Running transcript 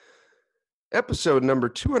episode number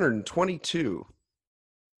 222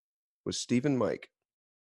 with Steve and Mike.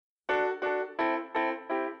 I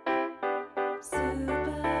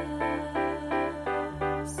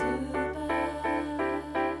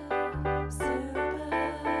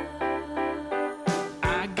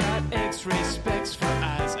got X-ray specs for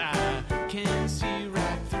eyes. I can see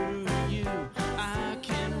right through you. I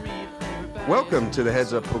can read everybody. Welcome to the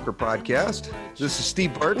Heads Up Poker Podcast. This is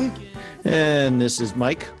Steve Barton. And this is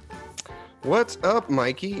Mike. What's up,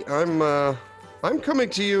 Mikey? I'm coming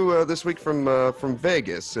to you this week from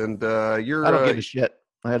Vegas, and you're. I don't give a shit.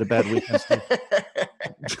 I had a bad weekend.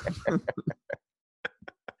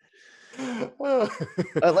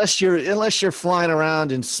 unless you're flying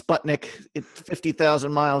around in Sputnik at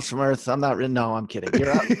 50,000 miles from Earth, I'm not. No, I'm kidding. You're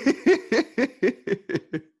out.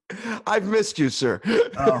 I've missed you, sir.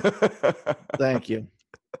 Oh, thank you.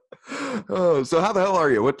 Oh, so how the hell are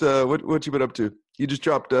you? What you been up to? You just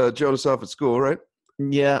dropped Jonas off at school, right?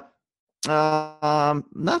 Yeah.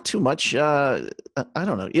 Not too much. I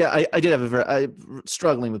don't know. Yeah, I did have I'm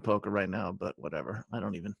struggling with poker right now, but whatever. I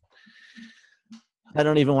don't even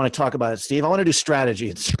want to talk about it, Steve. I want to do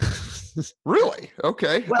strategy. Really?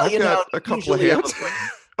 Okay. Well, I've got a couple of hands.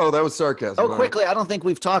 Oh, that was sarcasm. Oh, quickly. I don't think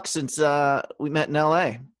we've talked since we met in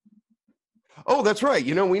LA. Oh, that's right.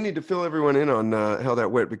 You know, we need to fill everyone in on how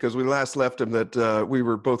that went, because we last left them that we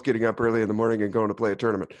were both getting up early in the morning and going to play a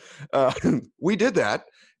tournament. We did that,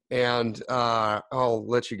 and I'll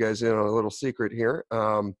let you guys in on a little secret here.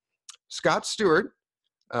 Scott Stewart,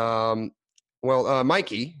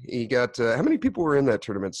 Mikey, he got, how many people were in that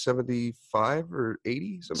tournament? 75 or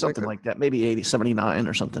 80? Something like that. Maybe 80, 79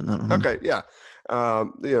 or something. I don't know. Okay, yeah.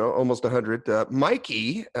 Almost 100.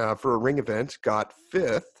 Mikey, for a ring event, got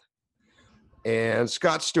 5th. And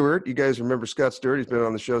Scott Stewart, you guys remember Scott Stewart? He's been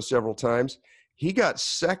on the show several times. He got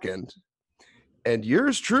 2nd. And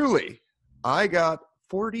yours truly, I got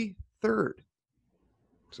 43rd.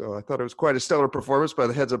 So I thought it was quite a stellar performance by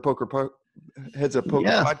the Heads Up Poker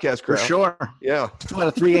podcast crowd. For sure. Yeah. 2 out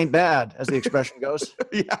of 3 ain't bad, as the expression goes.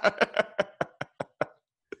 Yeah.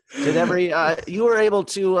 Did you were able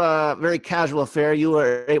to, very casual affair, you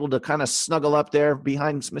were able to kind of snuggle up there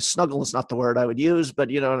behind, snuggle is not the word I would use, but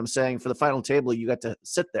you know what I'm saying? For the final table, you got to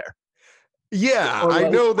sit there. Yeah, I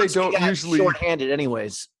know they don't usually. Short-handed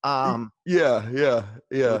anyways. Yeah.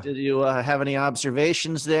 Did you have any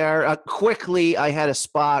observations there? Quickly, I had a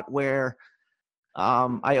spot where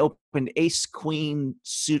I opened ace-queen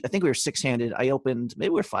suit. I think we were 6-handed. Maybe we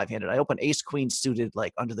were 5-handed. I opened ace-queen suited,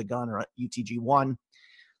 like under the gun or UTG-1.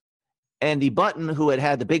 And the button, who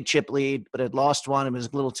had the big chip lead but had lost one and was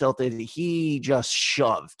a little tilted, he just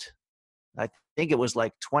shoved. I think it was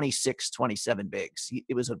like 26, 27 bigs.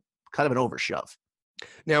 It was a kind of an overshove.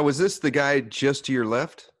 Now, was this the guy just to your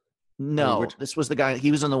left? No, this was the guy.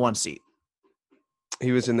 He was in the 1 seat.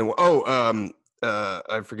 He was in the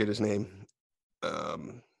I forget his name. I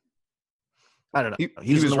don't know.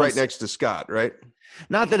 He was right next to Scott, right?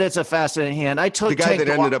 Not that it's a fascinating hand. I took the guy that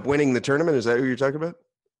ended up winning the tournament. Is that who you're talking about?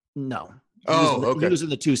 No. Okay. He was in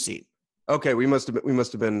the 2 seat. Okay, we must have been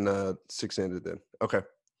 6-handed then. Okay.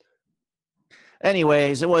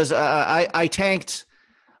 Anyways, it was I tanked.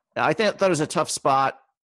 I thought it was a tough spot.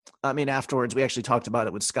 I mean, afterwards we actually talked about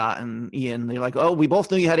it with Scott and Ian. They're like, "Oh, we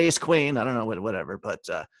both knew you had ace queen." I don't know, whatever, but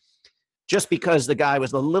just because the guy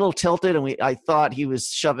was a little tilted, and I thought he was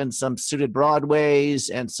shoving some suited broadways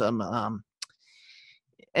and some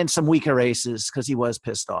weaker aces because he was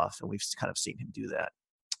pissed off, and we've kind of seen him do that.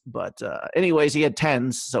 But anyways, he had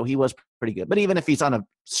 10s, so he was pretty good. But even if he's on a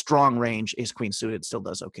strong range, ace queen suited still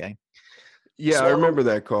does okay. Yeah, so I remember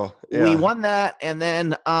that call. Yeah. We won that, and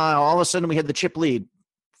then all of a sudden we had the chip lead,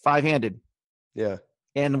 5-handed. Yeah.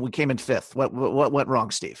 And we came in 5th. What went wrong,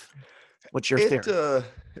 Steve? What's your theory?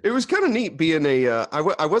 It was kind of neat being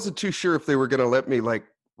I wasn't too sure if they were going to let me like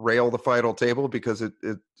rail the final table, because it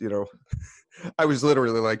I was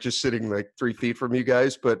literally like just sitting like 3 feet from you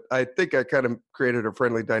guys, but I think I kind of created a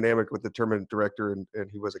friendly dynamic with the tournament director, and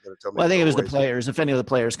he wasn't going to tell me. Well, I think it was the players. If any of the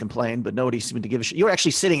players complained, but nobody seemed to give a shit. You were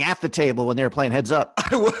actually sitting at the table when they were playing heads up.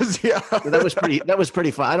 I was, yeah. So that was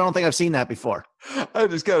pretty fun. I don't think I've seen that before. I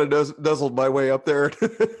just kind of nuzzled my way up there.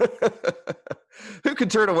 Who can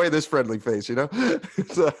turn away this friendly face, you know?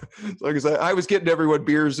 So, as long as I was getting everyone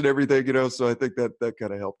beers and everything, you know, so I think that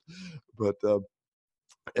kind of helped. But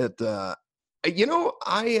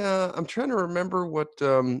I'm trying to remember what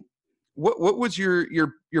was your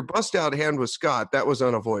bust out hand with Scott. That was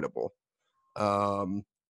unavoidable.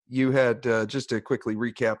 You had just to quickly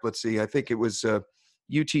recap. Let's see. I think it was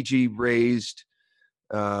UTG raised.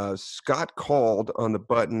 Scott called on the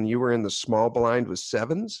button. You were in the small blind with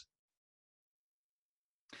 7s.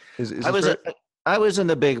 Is I this was right? I was in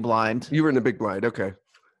the big blind. You were in the big blind. Okay.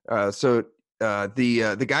 So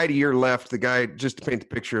the guy to your left, the guy, just to paint the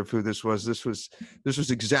picture of who this was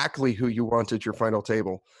exactly who you wanted your final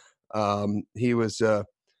table. He was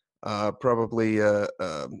probably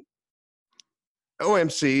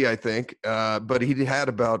OMC, I think, but he had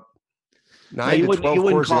about No, 9 to 12 you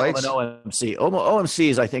wouldn't Coors call Lights. him an OMC.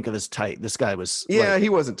 OMCs, I think of as tight. This guy was Yeah, like, he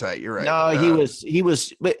wasn't tight. You're right. no, he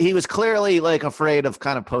was clearly like afraid of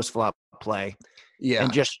kind of post flop play Yeah,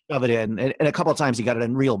 and just shove it in. And a couple of times he got it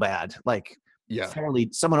in real bad, like yeah, fairly.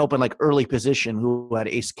 Someone opened like early position who had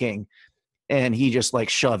ace king, and he just like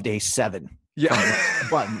shoved ace seven yeah.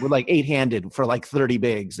 button with like 8-handed for like 30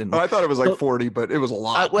 bigs. And Oh, I thought it was like So- 40, but it was a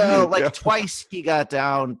lot. well, like Yeah. twice he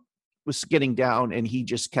was getting down, and he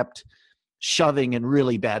just kept shoving in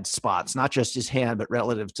really bad spots, not just his hand, but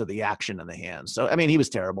relative to the action in the hand. So, I mean, he was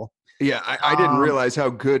terrible. Yeah, I didn't Um, realize how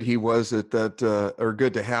good he was at that, or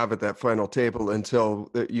good to have at that final table until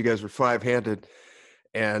you guys were 5-handed,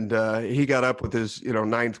 and he got up with his,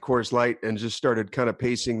 ninth Coors Light and just started kind of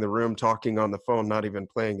pacing the room, talking on the phone, not even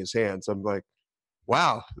playing his hands. I'm like,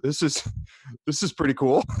 wow, this is pretty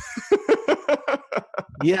cool.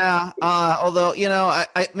 Yeah. Although,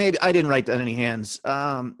 I maybe I didn't write down any hands.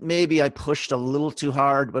 Maybe I pushed a little too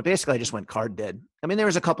hard, but basically I just went card dead. I mean, there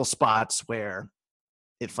was a couple spots where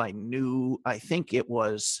if I knew, I think it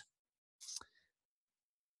was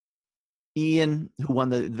Ian who won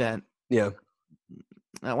the event. Yeah,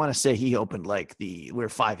 I want to say he opened we're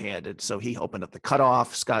 5-handed. So he opened up the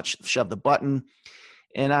cutoff. Scott shoved the button,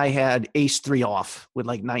 and I had ace 3 off with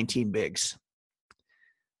like 19 bigs.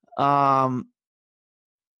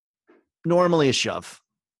 Normally a shove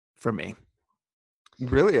for me.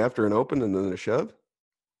 really, after an open and then a shove.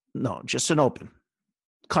 No, just an open.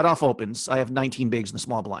 Cutoff opens. I have 19 bigs in the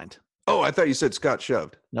small blind. Oh, I thought you said Scott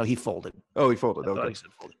shoved. No, he folded. Oh, he folded. I thought Okay. he said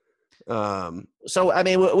folded. Um, So, I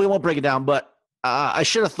mean, we won't break it down, but I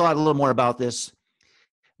should have thought a little more about this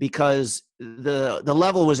because the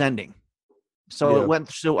level was ending. So Yeah. it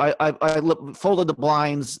went. So I folded the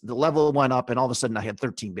blinds. The level went up, and all of a sudden I had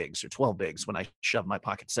 13 bigs or 12 bigs when I shoved my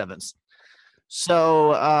pocket sevens.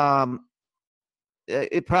 So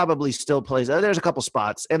it probably still plays. There's a couple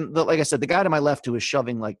spots, and like I said, the guy to my left who was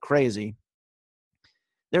shoving like crazy.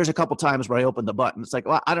 There's a couple times where I opened the button. It's like,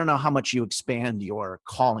 well, I don't know how much you expand your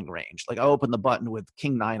calling range. Like I opened the button with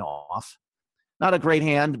king 9 off. Not a great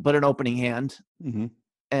hand, but an opening hand, mhm.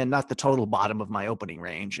 and not the total bottom of my opening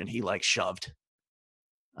range. And he like shoved.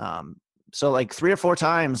 So like 3 or 4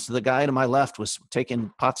 times, the guy to my left was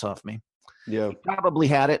taking pots off me. Yeah. He probably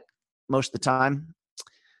had it most of the time.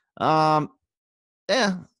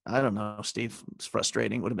 Yeah, I don't know, Steve. It's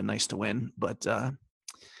frustrating. Would have been nice to win, but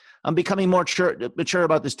I'm becoming more mature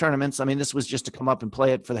about these tournaments. I mean, this was just to come up and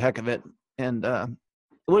play it for the heck of it. And it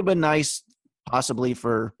would have been nice, possibly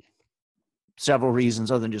for several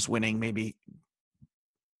reasons other than just winning. Maybe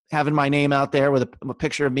having my name out there with a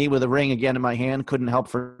picture of me with a ring again in my hand couldn't help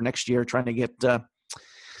for next year trying to get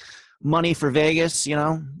money for Vegas.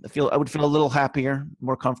 I would feel a little happier,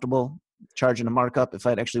 more comfortable charging a markup if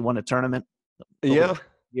I'd actually won a tournament. Yeah.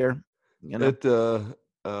 Year. It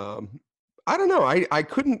I don't know. I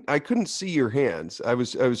couldn't see your hands. I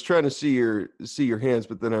was trying to see your hands,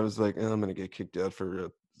 but then I was like, I'm gonna get kicked out for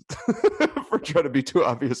for trying to be too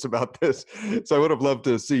obvious about this. So I would have loved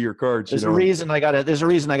to see your cards. There's a reason I got a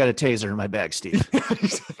taser in my bag, Steve.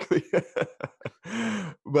 Exactly.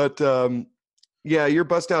 But yeah, your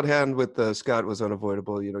bust out hand with Scott was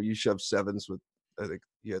unavoidable. You shoved sevens with, I think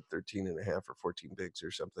you had 13 and a half or 14 bigs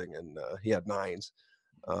or something, and he had 9s.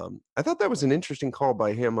 I thought that was an interesting call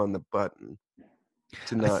by him on the button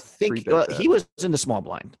to not I think three-bet that. he was in the small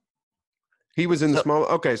blind. He was in the small.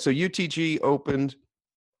 Okay, so UTG opened.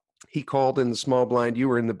 He called in the small blind. You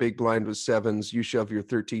were in the big blind with 7s. You shove your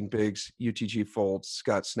 13 bigs. UTG folds.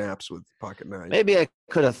 Scott snaps with pocket 9. Maybe I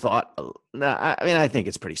could have thought. No, I mean, I think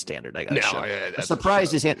it's pretty standard. I got to shove. yeah, that's a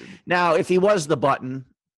Surprised his shove, hand. dude. Now, if he was the button,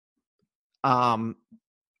 I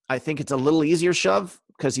think it's a little easier shove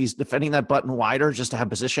because he's defending that button wider just to have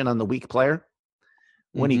position on the weak player.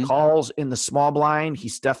 When he Mhm. calls in the small blind,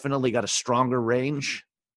 he's definitely got a stronger range.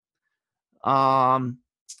 And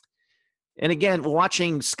again,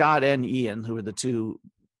 watching Scott and Ian, who are the two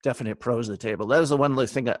definite pros of the table, that is the one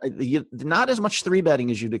thing. Not as much 3-betting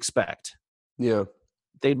as you'd expect. Yeah.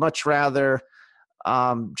 They'd much rather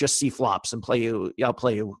just see flops and play you. I'll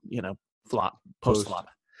play you, flop, post flop.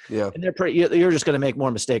 Yeah. And you're just going to make more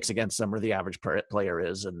mistakes against them, where the average player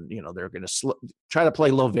is, and they're going to try to play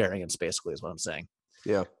low variance. Basically, is what I'm saying.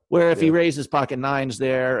 Yeah. Where if he Yeah. raises pocket 9s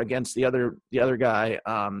there against the other guy,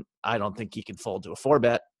 I don't think he can fold to a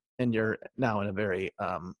 4-bet, and you're now in a very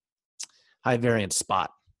high variance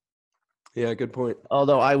spot. Yeah, good point.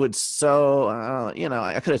 Although I would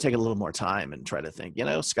I could have taken a little more time and try to think,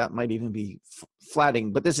 Scott might even be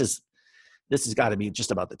flatting, but this has got to be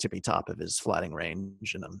just about the tippy top of his flatting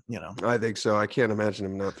range. And, I think so. I can't imagine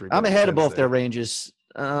him not 3. I'm ahead of both their ranges.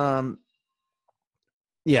 Yeah,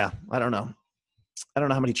 I don't know. I don't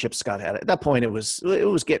know how many chips Scott had. At that point, it was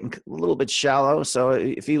getting a little bit shallow. So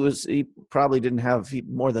if he probably didn't have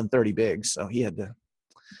more than 30 bigs. So he had to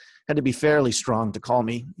be fairly strong to call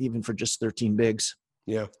me, even for just 13 bigs.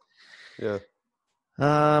 Yeah. Yeah.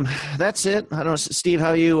 That's it. I don't know, Steve,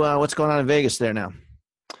 how you, what's going on in Vegas there now?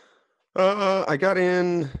 I got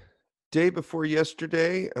in day before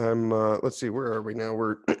yesterday. I'm, let's see, where are we now?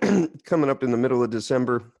 We're coming up in the middle of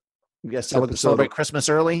December. You guys celebrate Christmas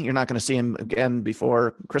early? You're not going to see him again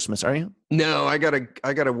before Christmas, are you? No, I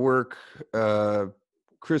gotta work,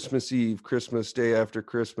 Christmas Eve, Christmas day after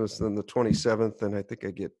Christmas, then the 27th, and I think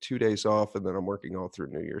I get 2 days off, and then I'm working all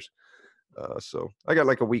through New Year's. So I got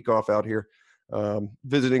like a week off out here,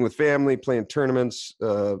 visiting with family, playing tournaments,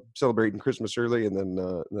 celebrating Christmas early, and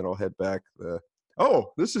then I'll head back.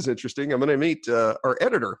 This is interesting. I'm going to meet our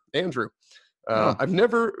editor, Andrew. I've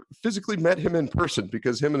never physically met him in person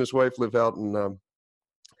because him and his wife live out in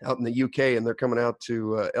the UK, and they're coming out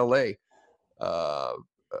to LA.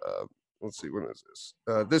 Let's see, when is this?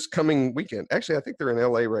 This coming weekend. Actually, I think they're in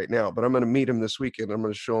LA right now, but I'm going to meet them this weekend. I'm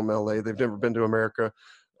going to show them LA. They've never been to America.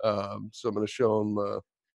 So I'm going to show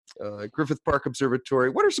them Griffith Park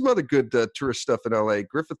Observatory. What are some other good tourist stuff in LA?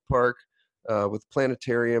 Griffith Park with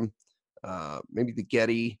planetarium, maybe the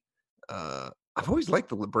Getty. I've always liked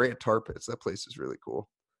the La Brea Tar Pits. That place is really cool.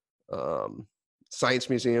 Science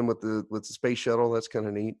Museum with the space shuttle. That's kind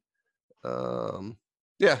of neat.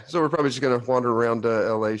 Yeah, so we're probably just going to wander around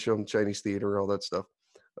LA, show them Chinese theater, all that stuff.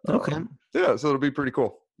 Okay. Yeah, so it'll be pretty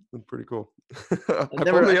cool. Pretty cool. I've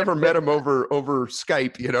only ever met him over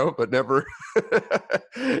Skype, but never.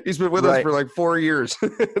 He's been with us for like 4 years.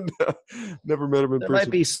 Never met him in person. There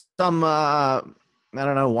might be some, I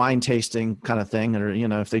don't know, wine tasting kind of thing, or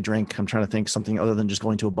if they drink. I'm trying to think something other than just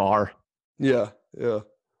going to a bar. Yeah. But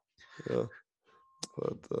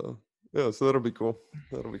so that'll be cool.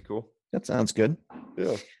 That sounds good.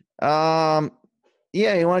 Yeah.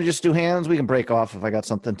 Yeah. You want to just do hands? We can break off if I got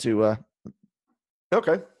something to.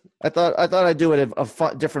 Okay. I thought I'd do it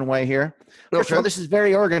a different way here. First of all, this is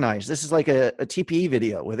very organized. This is like a TPE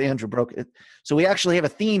video with Andrew Broke. So we actually have a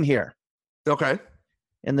theme here. Okay.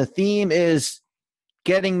 And the theme is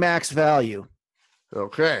getting max value.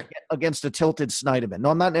 Okay. Against a tilted Snyderman. No,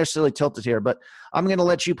 I'm not necessarily tilted here, but I'm going to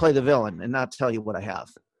let you play the villain and not tell you what I have.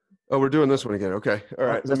 Oh, we're doing this one again. Okay. All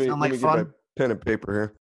right. Does that sound like fun? Get my pen and paper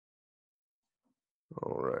here.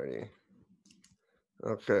 All righty.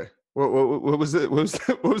 Okay. What was it? What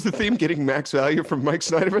was the theme? Getting max value from Mike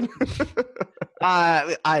Snyderman?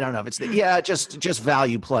 I don't know if it's just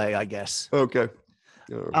value play, I guess. Okay.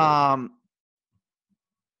 Right.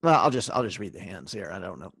 Well, I'll just read the hands here. I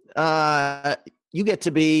don't know. You get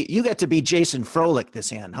to be Jason Froelich this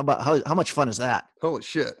hand. How much fun is that? Holy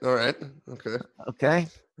shit! All right. Okay.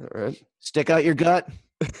 All right. Stick out your gut.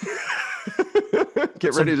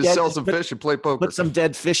 Get ready to sell some fish and play poker. Put some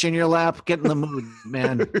dead fish in your lap. Get in the mood,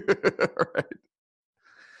 man. All right.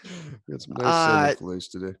 Got some nice fillets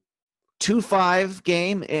today. 2-5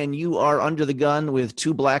 game, and you are under the gun with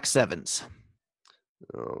 2 black 7s.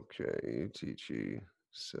 Okay. UTG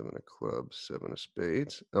 7 of clubs, 7 of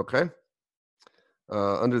spades. Okay.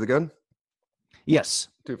 Under the gun? Yes.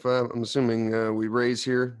 2-5. I'm assuming we raise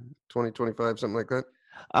here, 20, 25, something like that.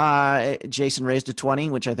 Jason raised to 20,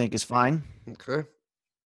 which I think is fine. Okay.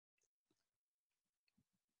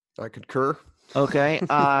 I concur. Okay.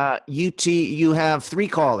 You have 3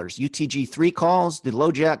 callers. UTG 3 calls, the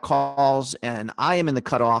low jack calls, and I am in the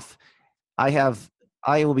cutoff. I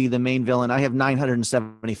will be the main villain. I have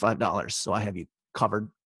 $975, so I have you covered.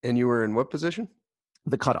 And you were in what position?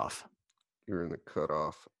 The cutoff. You're in the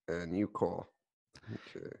cutoff, and you call.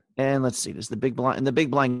 Okay. And let's see. There's the big blind, and the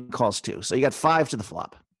big blind calls too. So you got 5 to the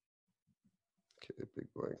flop. Okay, big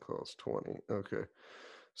blind calls 20. Okay.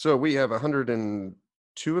 So we have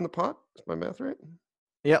 102 in the pot. Is my math right?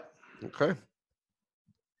 Yep. Okay.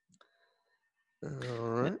 All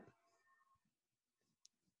right.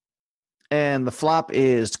 And the flop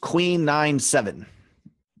is Queen 9-7.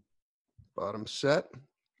 Bottom set.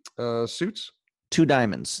 Suits. 2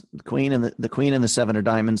 diamonds. The queen and the 7 are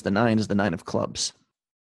diamonds. The 9 is the 9 of clubs.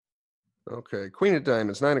 Okay. Queen of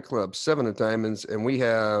diamonds, 9 of clubs, 7 of diamonds, and we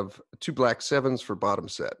have 2 black 7s for bottom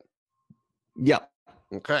set. Yep.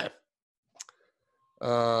 Okay.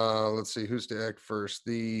 Let's see who's to act first.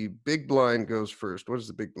 The big blind goes first. What does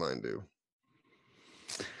the big blind do?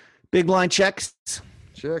 Big blind checks.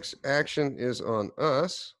 Checks. Action is on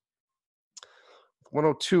us.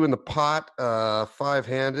 102 in the pot,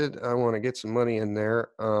 5-handed. I want to get some money in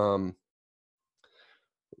there.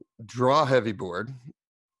 Draw heavy board.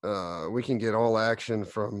 We can get all action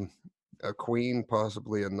from a queen,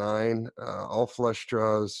 possibly a 9, all flush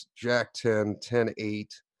draws, jack 10, 10,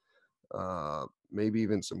 8, maybe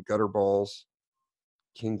even some gutter balls,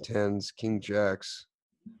 king 10s, king jacks,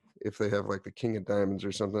 if they have like the king of diamonds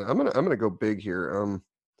or something. I'm gonna go big here.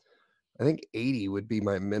 I think 80 would be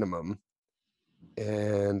my minimum,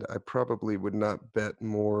 and I probably would not bet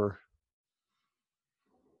more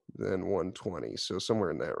than 120. So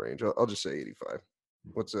somewhere in that range. I'll just say 85.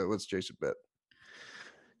 What's Jason bet?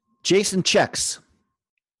 Jason checks.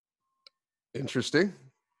 Interesting.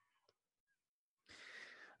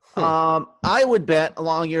 I would bet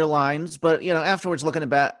along your lines, but afterwards looking at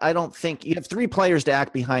bet, I don't think you have 3 players to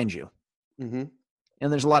act behind you. Mm-hmm.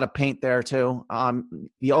 And there's a lot of paint there too.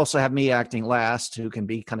 You also have me acting last, who can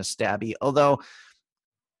be kind of stabby. Although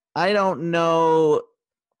I don't know,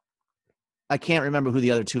 I can't remember who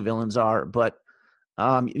the other 2 villains are, but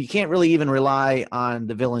you can't really even rely on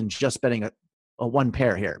the villain just betting a 1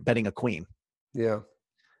 pair here, betting a queen. Yeah,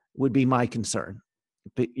 would be my concern.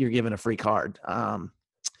 But you're given a free card.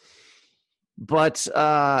 But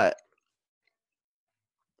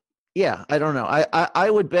yeah, I don't know. I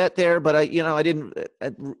would bet there, but I didn't.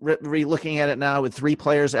 Looking at it now with 3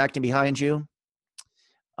 players acting behind you,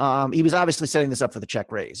 he was obviously setting this up for the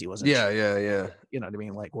check raise. He wasn't. Yeah. You know what I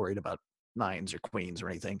mean? Like worried about 9s or queens or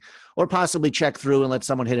anything, or possibly check through and let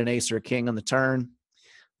someone hit an ace or a king on the turn.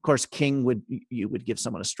 Of course, king would give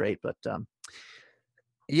someone a straight, but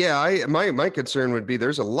yeah. My concern would be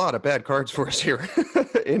there's a lot of bad cards for us here.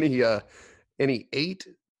 Any 8,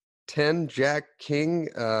 10, jack, king,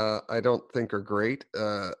 I don't think are great.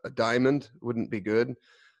 A diamond wouldn't be good.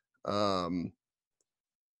 Yeah,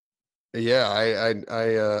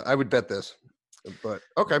 I would bet this. But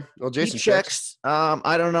okay, well, Jason he checks.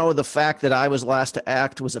 I don't know. The fact that I was last to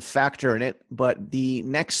act was a factor in it, but the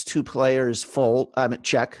next 2 players fold.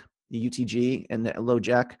 Check the UTG and the low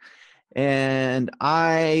jack, and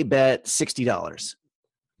I bet $60.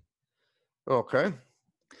 Okay.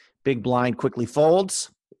 Big blind quickly folds.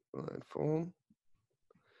 Blind fold,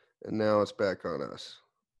 and now it's back on us.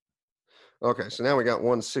 Okay, so now we got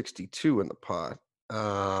 162 in the pot.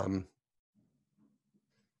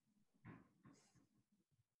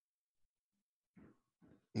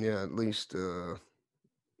 Yeah, at least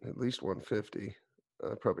 150.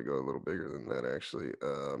 I'd probably go a little bigger than that, actually.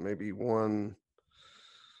 Maybe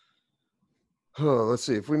let's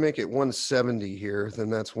see. If we make it 170 here, then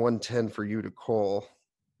that's 110 for you to call.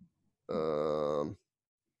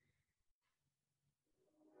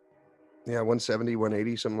 Yeah, 170,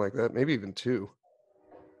 180, something like that. Maybe even 2.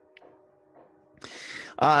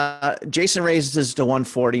 Jason raises to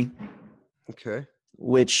 140. Okay.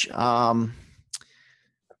 Which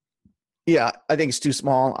yeah, I think it's too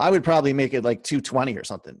small. I would probably make it like 220 or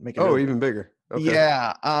something. Make it even bigger. Okay.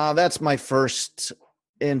 Yeah, that's my first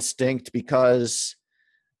instinct because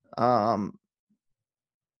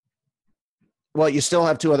well, you still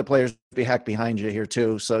have 2 other players be hacked behind you here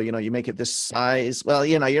too. So, you make it this size. Well,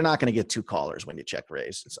 you're not going to get 2 callers when you check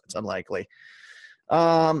raise. It's unlikely.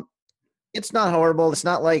 It's not horrible. It's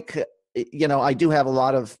not like, I do have a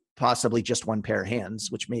lot of possibly just 1 pair of hands,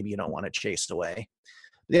 which maybe you don't want to chase away.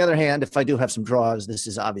 On the other hand, if I do have some draws, this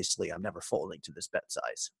is obviously, I'm never folding to this bet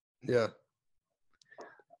size. Yeah.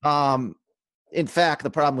 In fact, the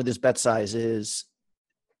problem with this bet size is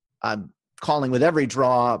I'm calling with every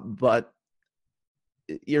draw, but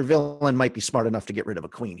your villain might be smart enough to get rid of a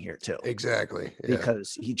queen here too. Exactly. Yeah.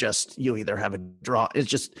 Because you either have a draw.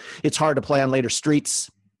 It's hard to play on later streets.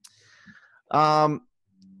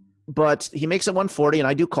 But he makes it 140 and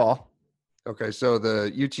I do call. Okay. So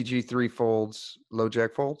the UTG 3 folds, low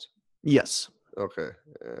jack folds? Yes. Okay.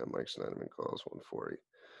 Mike's not even calls 140.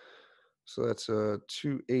 So that's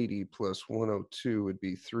 280 plus 102 would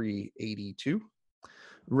be 382.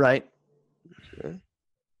 Right. Okay.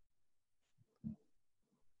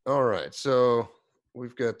 All right. So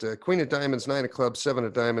we've got Queen of Diamonds, 9 of clubs, 7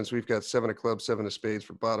 of diamonds. We've got 7 of clubs, 7 of spades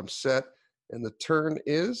for bottom set. And the turn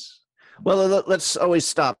is? Well, let's always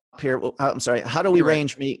stop here. I'm sorry. How do we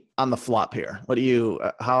range meet on the flop here? What do you,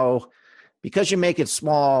 because you make it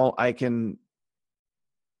small, I don't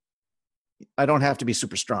have to be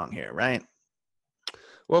super strong here, right?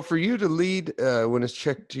 Well, for you to lead when it's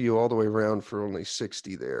checked to you all the way around for only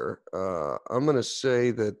 60 there, I'm going to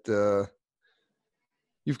say that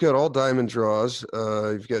you've got all diamond draws.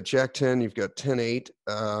 You've got Jack 10, you've got 10-8.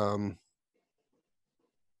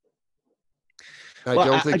 I Well,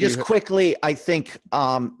 don't I think just quickly, I think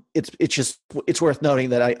it's worth noting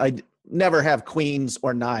that I never have queens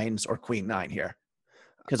or nines or queen nine here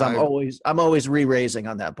because I'm I always re-raising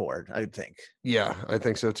on that board. I would think. yeah, I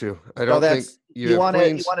think so too. I So don't think that's you have you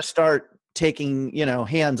queens. want to start taking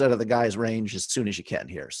hands out of the guy's range as soon as you can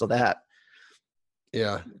here. So that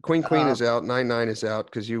Yeah, queen uh, is out, 9 is out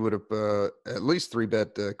because you would have at least three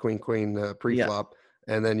bet queen yeah, pre-flop,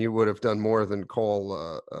 and then you would have done more than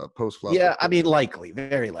call post flop. yeah. I mean, likely,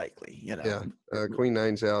 very likely. Yeah, queen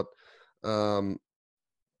nine's out. Um,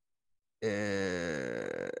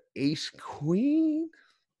 ace queen.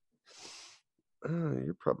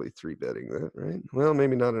 You're probably three betting that, right? Well,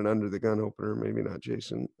 maybe not an under the gun opener. Maybe not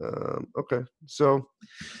Jason. Okay, so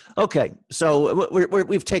Okay, so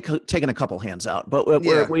we've taken a couple hands out, but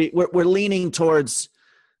yeah, we're leaning towards.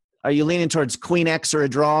 Are you leaning towards queen X or a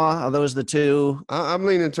draw? Are those the two? I'm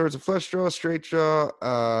leaning towards a flush draw, straight draw.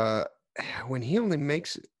 When he only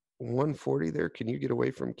makes 140 there, can you get away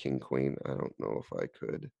from king queen? I don't know if I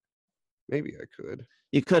could. Maybe I could.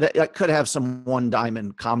 You could have some one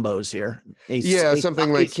diamond combos here. Yeah,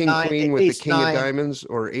 something like king queen with the king of nine. diamonds,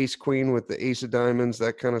 or ace queen with the ace of diamonds,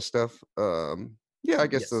 that kind of stuff. Yeah, I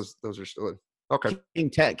guess Yes. those are still in. Okay.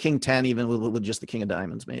 King 10, even with just the king of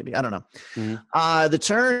diamonds, maybe. I don't know. Mhm. The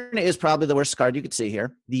turn is probably the worst card you could see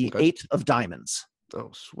here. The Okay. 8 of diamonds.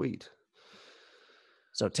 Oh, sweet.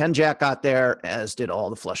 So 10 jack got there, as did all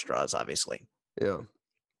the flush draws, obviously. Yeah.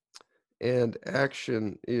 And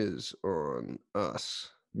action is on us.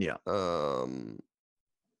 Yeah.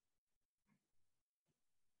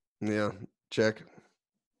 Yeah, check.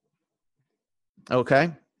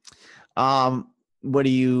 Okay. What are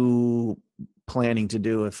you planning to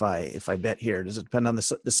do if I bet here? Does it depend on the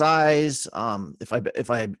size? If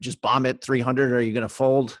I just bomb it 300, are you going to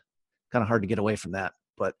fold? Kind of hard to get away from that.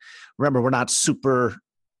 But remember, we're not super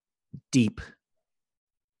deep.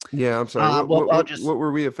 Yeah, I'm sorry. What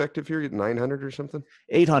were we effective here? 900 or something?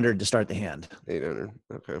 800 to start the hand. 800.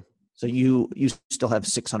 Okay. So you still have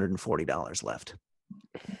 $640 left.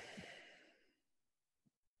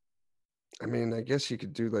 I mean, I guess you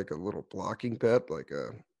could do like a little blocking bet, like a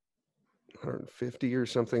 150 or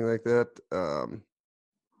something like that. I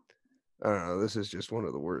don't know. This is just one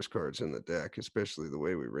of the worst cards in the deck, especially the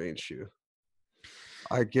way we range you.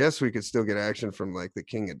 I guess we could still get action from like the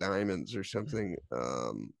king of diamonds or something.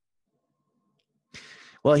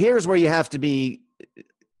 Well, here's where you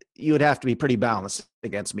would have to be pretty balanced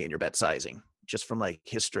against me in your bet sizing, just from like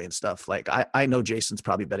history and stuff. Like I know Jason's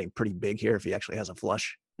probably betting pretty big here if he actually has a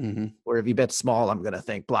flush. Or if he bets small, I'm going to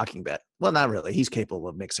think blocking bet. Well, not really. He's capable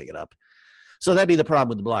of mixing it up. So that'd be the problem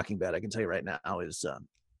with the blocking bet. I can tell you right now is,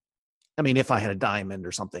 I mean, if I had a diamond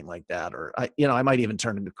or something like that, or I might even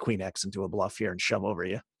turn into queen X into a bluff here and shove over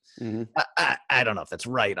you. I don't know if that's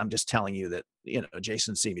right. I'm just telling you that,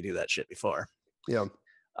 Jason's seen me do that shit before. Yeah.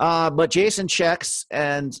 But Jason checks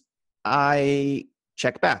and I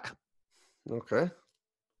check back. Okay.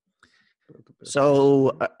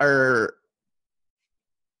 So are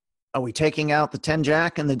we taking out the 10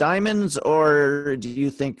 jack and the diamonds, or do you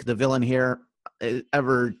think the villain here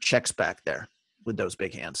ever checks back there with those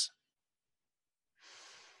big hands?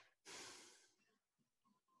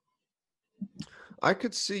 I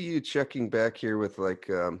could see you checking back here with like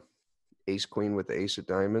ace queen with the ace of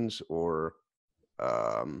diamonds, or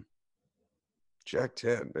jack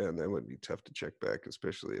 10. Man, that would be tough to check back,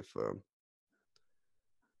 especially if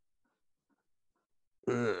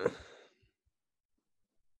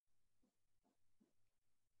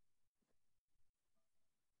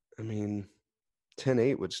I mean,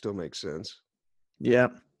 10-8 would still make sense. Yeah.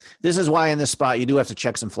 This is why in this spot you do have to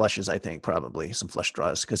check some flushes, I think, probably some flush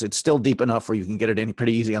draws, because it's still deep enough where you can get it in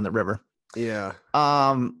pretty easy on the river. Yeah.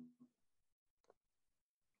 Well,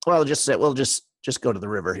 we'll just go to the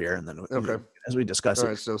river here, and then Okay. as we discuss All it.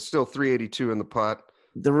 right, so still 382 in the pot.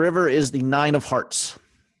 The river is the 9 of hearts.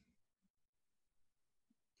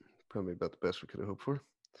 Probably about the best we could have hoped for.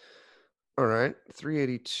 All right,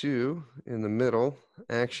 382 in the middle.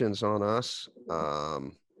 Actions on us.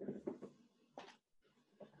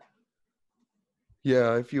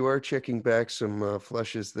 Yeah, if you are checking back some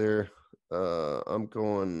flushes there, I'm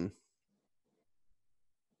going.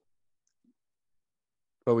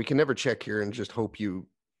 Well, we can never check here and just hope you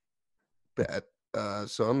bet.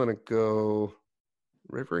 So I'm going to go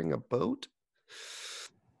rivering a boat.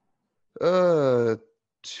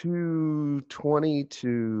 220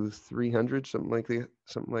 to 300, something like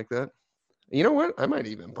that. You know what? I might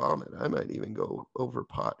even bomb it. I might even go over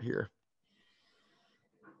pot here.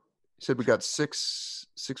 You said we got six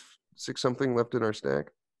something left in our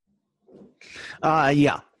stack.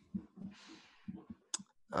 Yeah.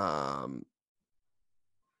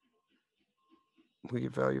 we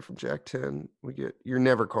get value from Jack 10. You're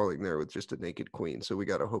never calling there with just a naked queen. So we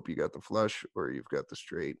got to hope you got the flush or you've got the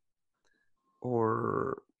straight.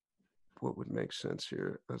 Or what would make sense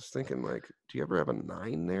here? I was thinking, like, do you ever have a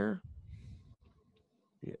 9 there?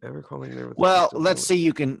 You ever calling there with? Well, let's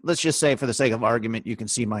see. Let's just say, for the sake of argument, you can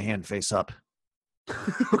see my hand face up.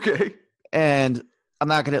 Okay. And I'm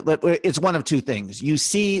not going to. It's one of two things. You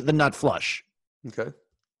see the nut flush. Okay.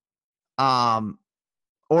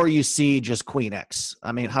 Or you see just Queen X.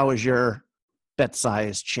 I mean, how is your bet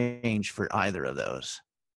size change for either of those?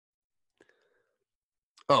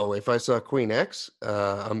 Oh, if I saw Queen X,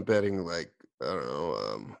 I'm betting like, I don't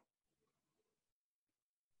know,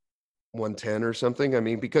 110 or something. I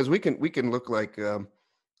mean, because we can look like the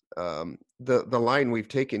line we've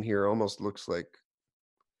taken here almost looks like,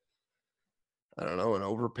 I don't know, an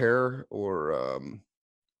overpair or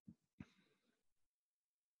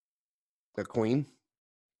a queen.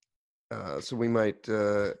 So we might.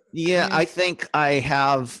 Yeah, I think I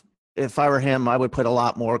have. If I were him, I would put a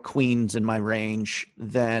lot more queens in my range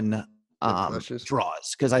than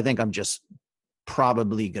draws, because I think I'm just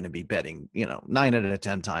probably going to be betting. 9 out of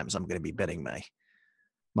 10 times I'm going to be betting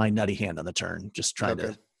my nutty hand on the turn. Just trying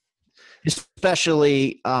to,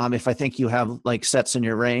 especially if I think you have like sets in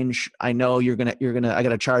your range. I know you're gonna. I got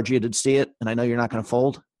to charge you to see it, and I know you're not going to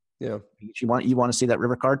fold. Yeah. You want to see that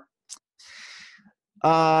river card.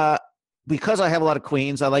 Because I have a lot of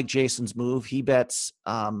queens, I like Jason's move. He bets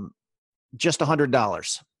just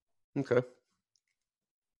 $100. Okay.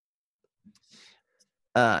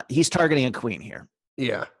 He's targeting a queen here.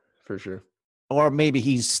 Yeah, for sure. Or maybe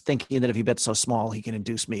he's thinking that if he bets so small, he can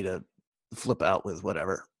induce me to flip out with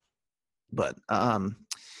whatever. But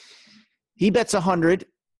he bets 100,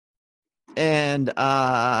 and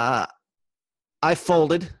I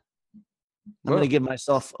folded. I'm going to give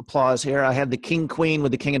myself applause here. I had the king queen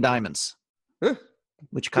with the king of diamonds,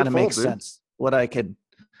 which kind of makes sense. What I could,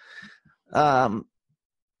 yeah,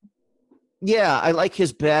 I like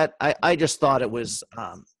his bet. I just thought it was,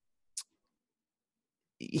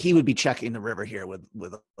 he would be checking the river here with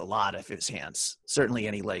a lot of his hands. Certainly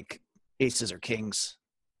any like aces or kings.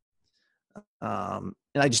 And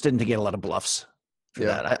I just didn't get a lot of bluffs for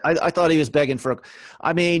that. I thought he was begging for,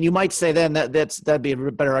 I mean, you might say then that'd be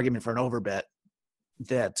a better argument for an overbet,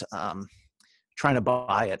 that trying to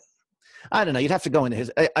buy it. I don't know. You'd have to go into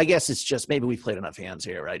his, I guess it's just, maybe we played enough hands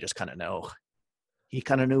here. I just kind of know. He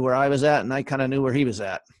kind of knew where I was at, and I kind of knew where he was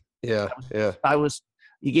at. Yeah. Yeah.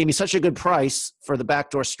 You gave me such a good price for the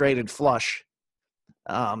backdoor straight and flush.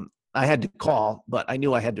 I had to call, but I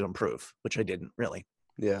knew I had to improve, which I didn't really.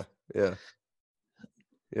 Yeah. Yeah.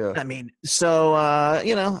 Yeah. I mean, so,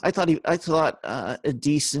 I thought a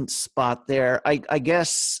decent spot there. I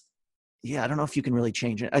guess, yeah, I don't know if you can really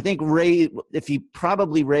change it. I think if he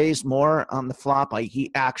probably raised more on the flop,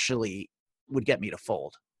 he actually would get me to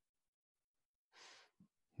fold.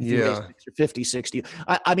 Yeah. 50, 60.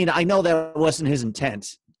 I mean, I know that wasn't his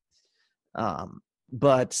intent.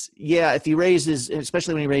 But yeah, if he raises,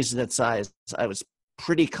 especially when he raises that size, I was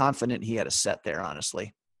pretty confident he had a set there,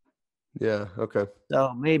 honestly. Yeah. Okay.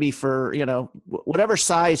 So maybe for, whatever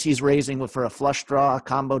size he's raising for a flush draw,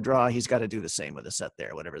 combo draw, he's got to do the same with a set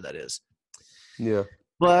there, whatever that is. Yeah.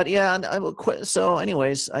 But yeah, I will quit. So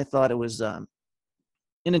anyways, I thought it was an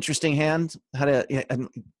interesting hand. And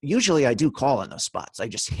usually I do call in those spots. I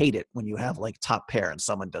just hate it when you have like top pair and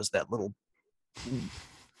someone does that little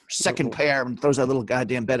second pair and throws that little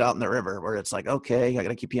goddamn bet out in the river, where it's like, okay, I got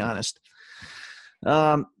to keep you honest.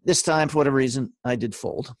 This time, for whatever reason, I did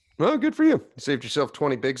fold. Well, good for you. You saved yourself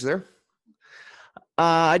 20 bigs there.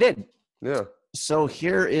 I did. Yeah. So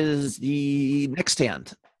here is the next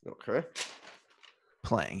hand. Okay.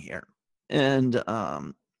 Playing here. And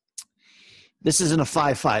this isn't a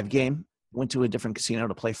 5-5 game. Went to a different casino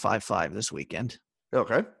to play 5-5 this weekend.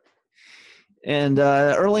 Okay. And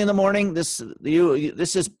early in the morning, this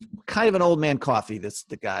is kind of an old man coffee. That's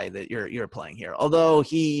the guy that you're playing here. Although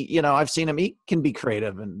he, I've seen him. He can be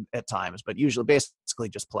creative and at times, but usually, basically,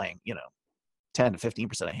 just playing, 10 to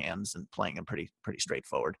 15% of hands and playing them pretty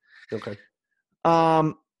straightforward. Okay.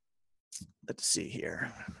 Let's see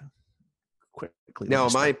here. Quickly. Now,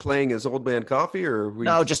 am I playing as old man coffee, or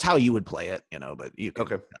no? Just how you would play it, but you can,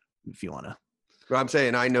 okay, if you want to. Well, I'm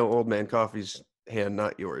saying I know old man coffee's hand,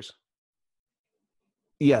 not yours.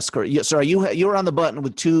 Yes, correct. Yeah, sorry, you were on the button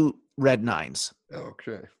with 2 red 9s.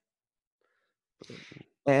 Okay.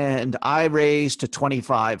 And I raised to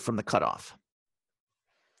 25 from the cutoff.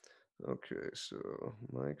 Okay, so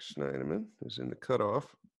Mike Schneiderman is in the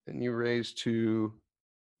cutoff, and you raised to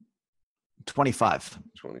 25.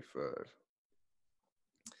 25.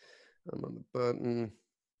 I'm on the button.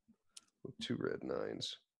 with 2 red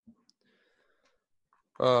 9s.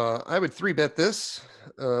 I would 3-bet this.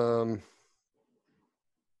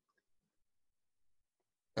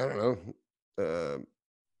 I don't know,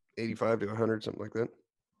 85 to 100, something like that.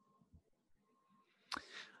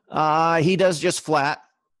 He does just flat.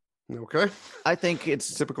 Okay. I think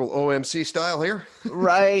it's Typical OMC style here.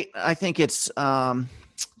 right. I think it's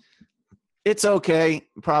okay,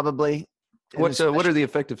 probably. What are the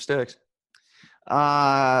effective stacks?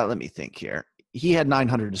 Let me think here. He had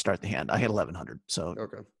 900 to start the hand. I had 1100, so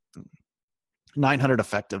Okay. 900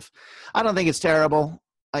 effective. I don't think it's terrible.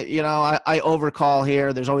 I overcall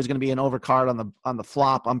here. There's always going to be an overcard on the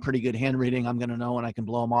flop. I'm pretty good hand reading. I'm going to know when I can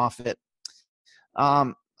blow him off it.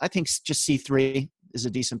 I think just C3 is a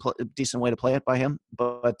decent way to play it by him,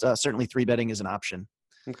 but certainly 3-betting is an option.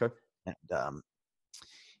 Okay. And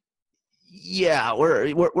yeah, we're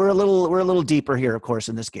a little deeper here, of course,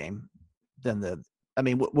 in this game than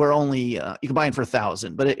we're only you can buy in for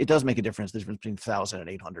 1,000, but it does make a difference. There's between 1,000 and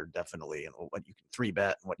 800 definitely, and what you can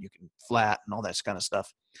 3-bet and what you can flat and all that kind of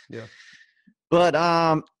stuff. Yeah.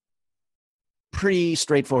 But pretty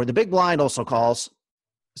straightforward. The big blind also calls,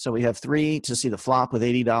 so we have 3 to see the flop with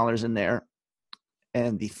 $80 in there,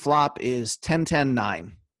 and the flop is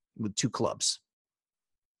 10-10-9 with 2 clubs.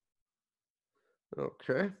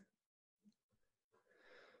 Okay.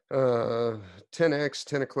 10x,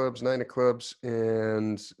 10 of clubs, 9 of clubs,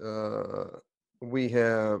 and we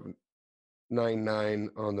have 9-9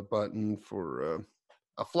 on the button for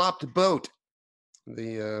a flopped boat.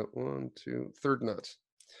 The 3rd nuts.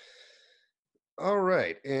 All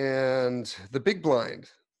right, and the big blind.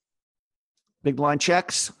 Big blind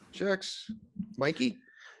checks. Checks. Mikey?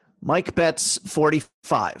 Mike bets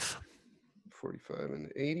 45. 45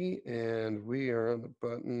 and 80, and we are on the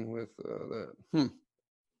button with that.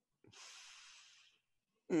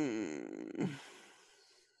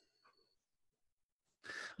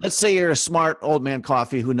 Let's say you're a smart old man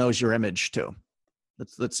coffee who knows your image too.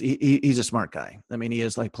 He's a smart guy. I mean, he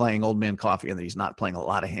is like playing old man coffee, and he's not playing a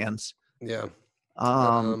lot of hands. Yeah.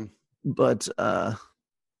 But I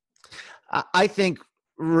think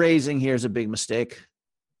raising here is a big mistake.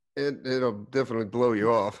 It'll definitely blow you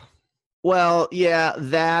off. Well, yeah,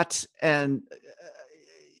 that, and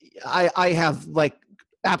I have like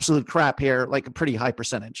absolute crap here, like a pretty high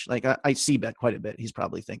percentage. Like I see bet quite a bit. He's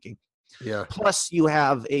probably thinking. Yeah. Plus, you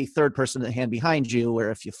have a third person in the hand behind you,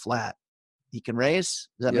 where if you flat, he can raise.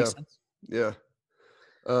 Does that make sense? Yeah.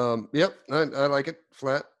 Yep. I like it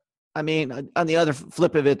flat. I mean, on the other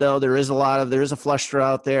flip of it, though, there is a flush draw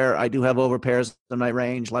out there. I do have overpairs in my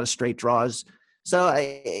range, a lot of straight draws. So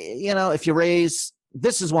if you raise,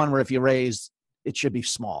 this is one where if you raise, it should be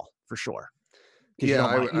small for sure.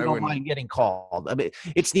 Yeah, you don't mind getting called. I mean,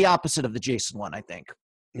 it's the opposite of the Jason one, I think,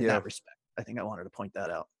 in that respect. I think I wanted to point that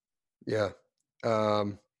out. Yeah.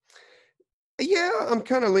 Yeah, I'm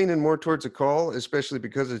kind of leaning more towards a call, especially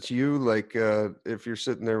because it's you. Like, if you're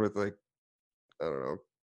sitting there with, like, I don't know,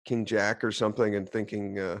 King Jack or something, and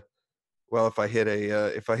thinking, well, if I hit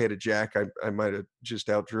a Jack, I might have just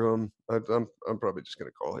outdrew him. I'm probably just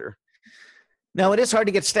going to call here. Now, it is hard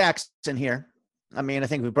to get stacks in here. I mean, I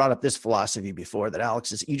think we brought up this philosophy before that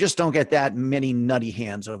Alex is, you just don't get that many nutty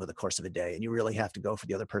hands over the course of a day, and you really have to go for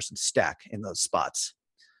the other person's stack in those spots.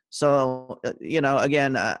 So,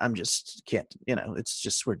 again, I'm just can't, it's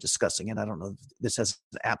just, we're discussing it. I don't know if this has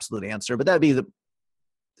an absolute answer, but that'd be the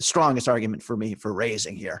strongest argument for me for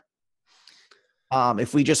raising here.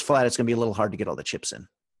 If we just flat, it's going to be a little hard to get all the chips in.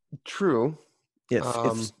 True.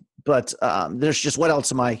 But there's just, what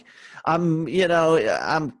else am I? I'm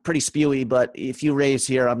pretty spewy, but if you raise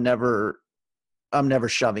here, I'm never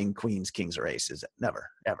shoving queens, kings, or aces. Never,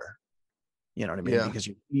 ever. You know what I mean? Yeah. Because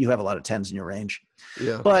you have a lot of tens in your range.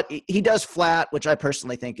 Yeah. But he does flat, which I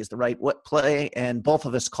personally think is the right play, and both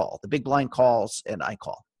of us call. The big blind calls, and I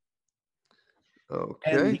call.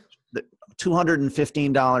 Okay. And the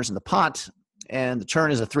 $215 in the pot, and the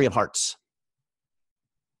turn is a 3 of hearts.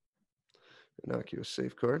 Innocuous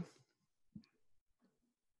safeguard.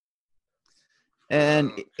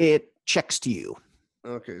 And it checks to you.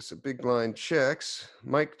 Okay, so big blind checks.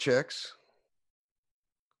 Mike checks.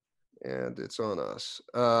 And it's on us.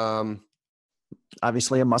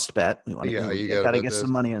 Obviously a must bet. We want to you gotta get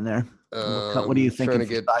some money in there. What do you think? Trying to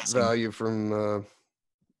get value from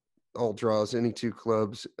all draws, any 2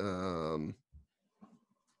 clubs.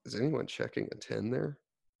 Is anyone checking a 10 there?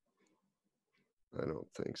 I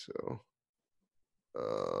don't think so.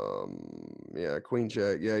 Yeah, queen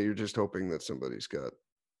jack. Yeah, you're just hoping that somebody's got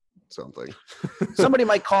something. somebody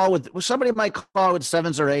might call with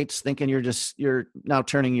sevens or eights, thinking you're now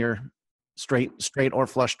turning your straight or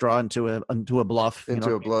flush draw into a bluff.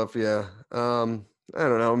 Into a bluff, yeah. I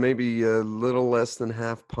don't know, maybe a little less than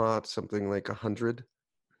half pot, something like 100.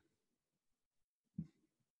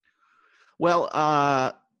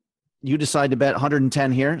 Well, you decide to bet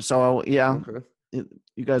 110 here. So yeah, Okay.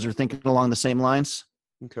 You guys are thinking along the same lines.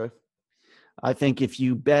 Okay. I think if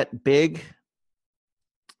you bet big,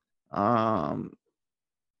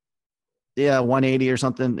 180 or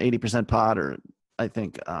something, 80% pot, or I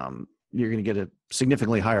think you're going to get a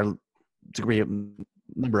significantly higher degree of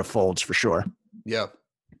number of folds for sure. Yeah.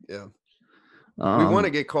 Yeah. We want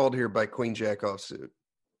to get called here by Queen Jack offsuit,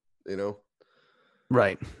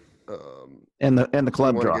 right. And the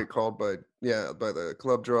club we draw. Want to get called by the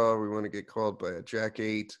club draw. We want to get called by a Jack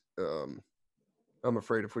 8. I'm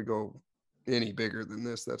afraid if we go any bigger than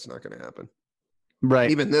this, that's not going to happen. Right.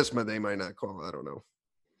 Even this, they might not call. I don't know.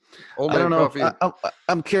 I don't know.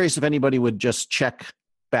 I'm curious if anybody would just check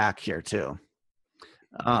back here too.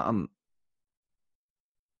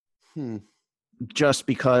 Just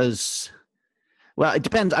because, well, it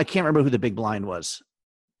depends. I can't remember who the big blind was.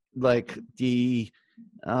 Like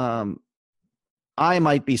I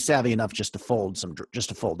might be savvy enough just to fold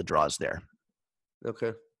the draws there.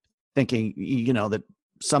 Okay. Thinking, that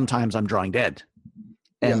sometimes I'm drawing dead,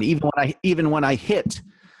 and Yeah. even when I hit,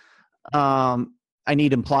 I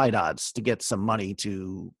need implied odds to get some money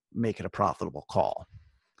to make it a profitable call.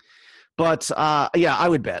 But I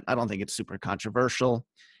would bet. I don't think it's super controversial,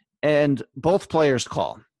 and both players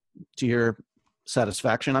call to your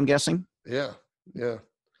satisfaction, I'm guessing. Yeah. Yeah.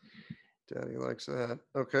 Daddy likes that.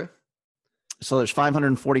 Okay. So there's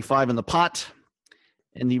 545 in the pot,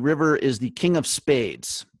 and the river is the king of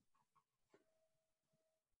spades.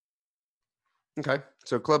 Okay.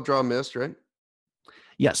 So club draw missed, right?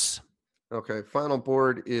 Yes. Okay. Final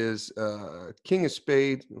board is king of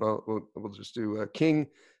spades. Well, we'll just do king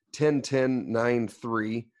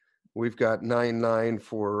 10-10-9-3. We've got 9-9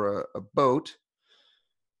 for a boat.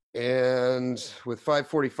 And with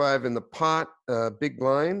 545 in the pot, big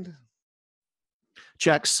blind.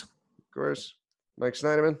 Checks. Of course. Mike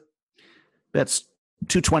Snyderman. That's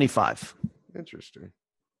 225. Interesting.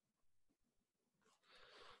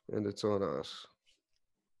 And it's on us.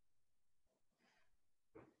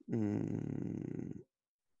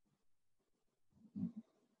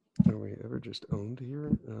 Are we ever just owned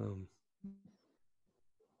here?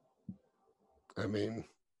 Let me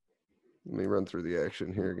run through the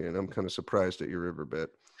action here again. I'm kind of surprised at your river bet.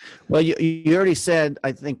 Well, you already said,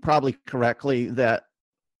 I think probably correctly, that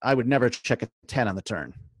I would never check a 10 on the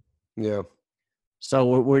turn. Yeah.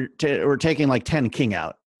 So we're taking like 10 king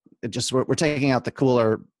out. We're taking out the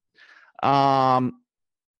cooler.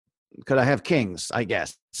 Could I have kings? I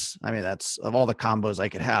guess. I mean, that's of all the combos I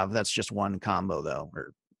could have. That's just one combo though,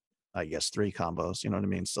 or I guess 3 combos. You know what I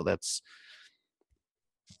mean? So that's.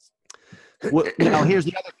 Now here's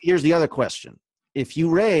the other question. If you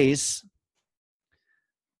raise,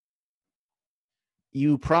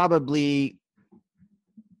 you probably.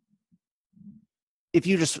 If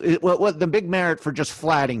you just what the big merit for just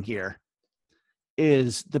flatting here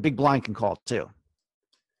is the big blind can call too.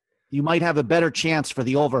 You might have a better chance for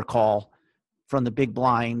the overcall from the big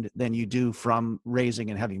blind than you do from raising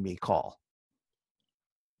and having me call.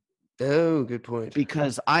 Oh, good point.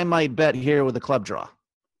 Because I might bet here with a club draw.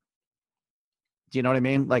 Do you know what I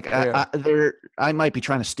mean? Like Yeah. I might be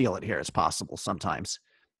trying to steal it here. It's possible sometimes.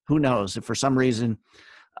 Who knows? If for some reason,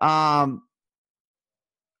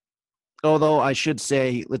 although I should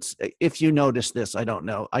say, if you notice this, I don't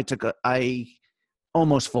know. I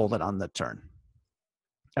almost folded on the turn.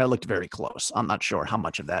 I looked very close. I'm not sure how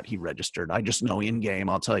much of that he registered. I just know in game,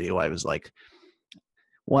 I'll tell you, I was like,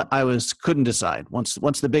 couldn't decide. Once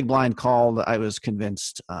the big blind called, I was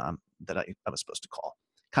convinced that I was supposed to call.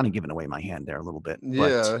 Kind of giving away my hand there a little bit.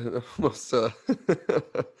 Yeah, almost.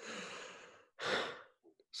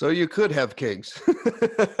 So you could have kings.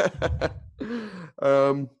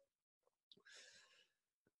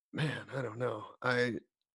 Man, I don't know. I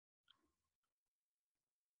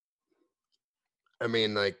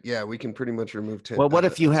mean, like, yeah, we can pretty much remove 10. Well, what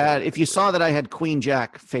if you saw that I had Queen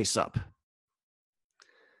Jack face up?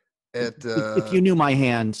 If you knew my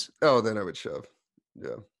hand. Oh, then I would shove.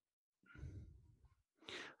 Yeah.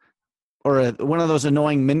 Or one of those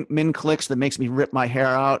annoying min clicks that makes me rip my hair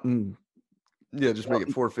out and. Yeah, just make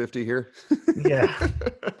it 450 here. Yeah,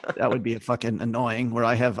 that would be fucking annoying. Where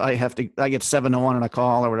I get 7-1 on a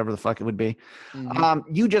call or whatever the fuck it would be.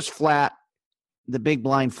 Mm-hmm. You just flat, the big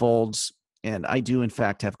blind folds, and I do in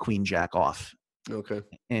fact have Queen Jack off. Okay.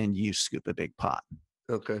 And you scoop a big pot.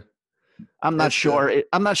 Okay. I'm not sure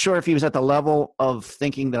if he was at the level of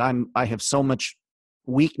thinking that I have so much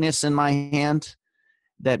weakness in my hand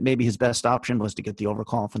that maybe his best option was to get the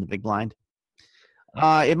overcall from the big blind.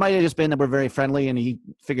 It might have just been that we're very friendly and he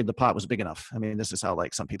figured the pot was big enough. I mean, this is how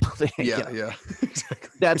like some people think. Yeah, exactly.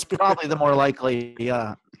 That's probably the more likely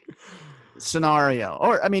scenario.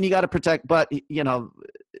 Or, I mean, you got to protect, but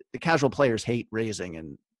the casual players hate raising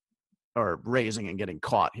and getting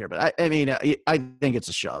caught here. But I mean, I think it's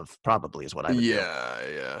a shove. Probably is what I would do.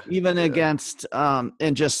 Yeah. Even against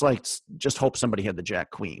and just hope somebody had the jack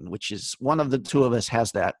queen, which is one of the two of us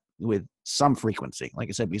has that with some frequency. Like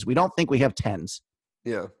I said, because we don't think we have tens.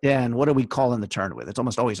 Yeah. Then what do we call in the turn with? It's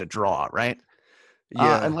almost always a draw, right?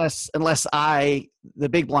 Yeah. Unless the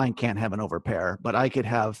big blind can't have an overpair, but I could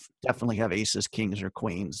definitely have aces, kings, or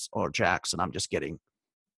queens or jacks, and I'm just getting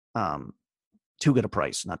too good a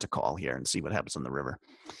price not to call here and see what happens on the river.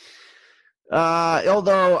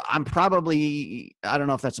 Although I don't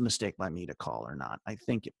know if that's a mistake by me to call or not. I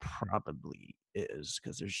think it probably is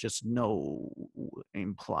because there's just no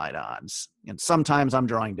implied odds, and sometimes I'm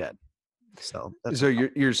drawing dead. So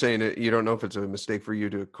you're saying that you don't know if it's a mistake for you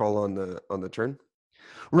to call on the turn,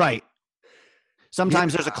 right?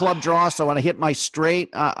 Sometimes there's a club draw, so when I hit my straight,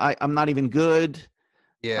 I'm not even good.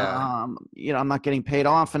 Yeah. I'm not getting paid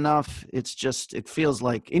off enough. It's just, it feels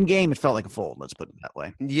like in game, it felt like a fold. Let's put it that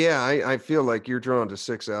way. Yeah. I feel like you're drawn to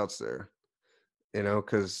 6 outs there,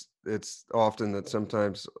 cause it's often that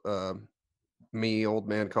sometimes, me, old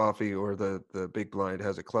man coffee, or the big blind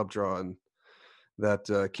has a club draw, and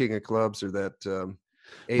that king of clubs or that,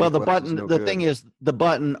 the button, thing is the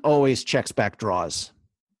button always checks back draws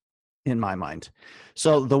in my mind.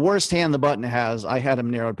 So the worst hand the button has, I had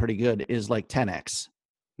him narrowed pretty good, is like 10x.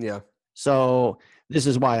 Yeah. So this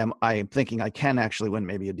is why I'm thinking I can actually win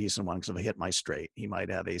maybe a decent one, because if I hit my straight, he might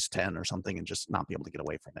have ace 10 or something and just not be able to get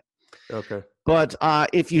away from it. Okay. But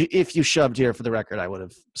if you shoved here, for the record, I would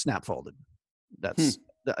have snap folded. That's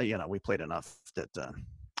we played enough that.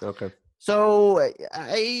 Okay. So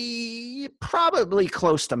I probably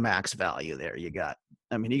close to max value there. You got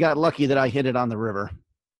lucky that I hit it on the river.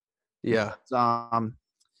 Yeah.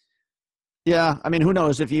 Yeah, I mean, who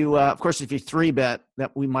knows if you, of course, if you 3-bet,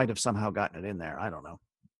 that we might have somehow gotten it in there. I don't know.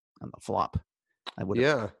 On the flop, I would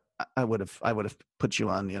have put you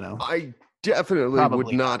on. I definitely Probably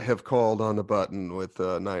would not have called on the button with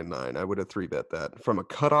 9-9. I would have 3-bet that from a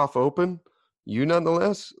cutoff open. You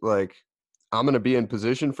nonetheless, like, I'm going to be in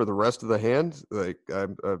position for the rest of the hand. Like,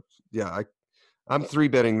 I'm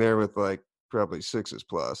 3-betting there with like probably 6s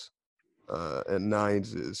plus. And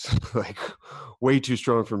 9s is like way too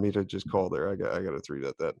strong for me to just call there. I got to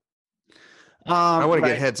 3-bet that. I want to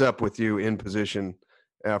get heads up with you in position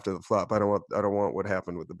after the flop. I don't want what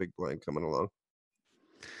happened with the big blind coming along.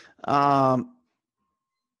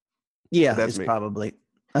 Yeah, that's it's me. Probably.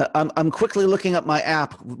 I'm quickly looking up my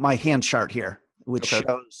app, my hand chart here, which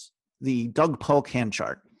shows the Doug Polk hand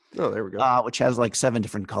chart. Oh, there we go. Which has like 7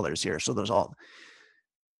 different colors here. So there's all.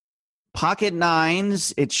 Pocket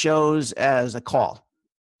 9s, it shows as a call.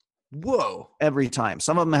 Whoa. Every time.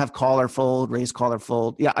 Some of them have call or fold, raise, call or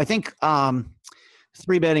fold. Yeah, I think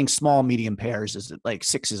 3-betting small, medium pairs is like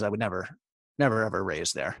 6s. I would never, ever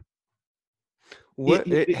raise there. What?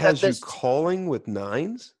 It has you calling with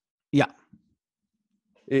 9s? Yeah.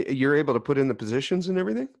 You're able to put in the positions and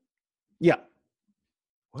everything? Yeah.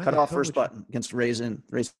 Cut off first button against raise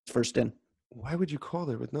first in. Why would you call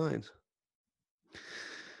there with 9s?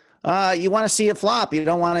 You want to see it flop. You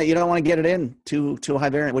don't want to get it in to a high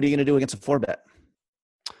variant. What are you going to do against a 4-bet?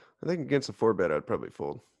 I think against a 4-bet, I'd probably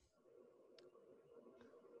fold.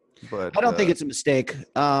 But I don't think it's a mistake.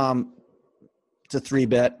 It's a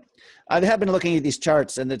 3-bet. I have been looking at these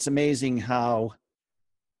charts, and it's amazing how,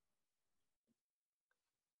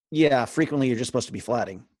 frequently you're just supposed to be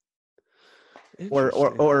flatting,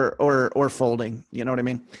 or folding. You know what I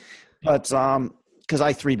mean? But because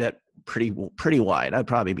I 3-bet pretty wide, I'd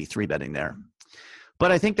probably be 3-betting there.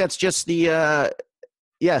 But I think that's just the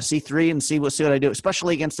C3 and see what I do,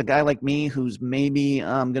 especially against a guy like me who's maybe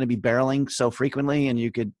going to be barreling so frequently, and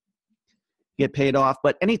you could get paid off.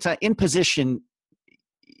 But anytime in position,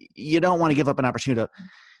 you don't want to give up an opportunity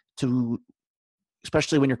to,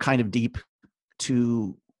 especially when you're kind of deep,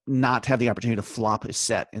 to not have the opportunity to flop a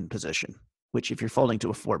set in position, which if you're folding to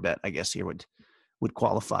a 4-bet, I guess here would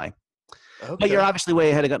qualify. Okay. But you're obviously way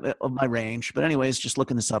ahead of my range. But anyways, just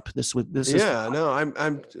looking this up. I'm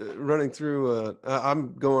running through.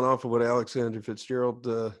 I'm going off of what Alexander Fitzgerald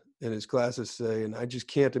and his classes say, and I just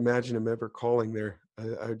can't imagine him ever calling there.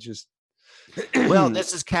 I just. Well,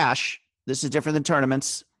 this is cash. This is different than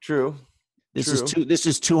tournaments. True. This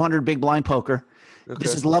is 200 big blind poker. Okay.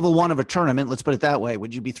 This is level 1 of a tournament. Let's put it that way.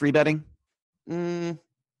 Would you be 3-betting?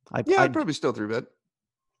 I'd probably still 3-bet.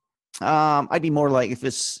 I'd be more like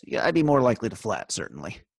I'd be more likely to flat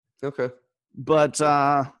certainly. Okay. But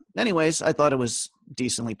anyways, I thought it was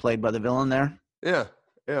decently played by the villain there. Yeah.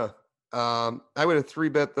 Yeah. I would have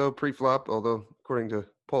 3-bet though pre-flop, although according to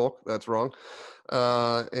Polk, that's wrong.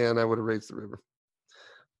 And I would have raised the river.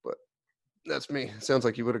 But that's me. Sounds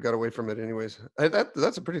like you would have got away from it anyways.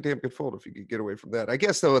 That's a pretty damn good fold if you could get away from that. I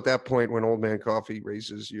guess though at that point when Old Man Coffee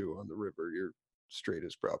raises you on the river, your straight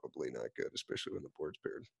is probably not good, especially when the board's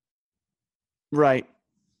paired. Right.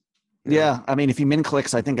 Yeah. Yeah. I mean, if he min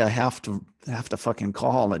clicks, I think I have to fucking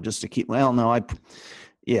call it just to keep. Well, no, I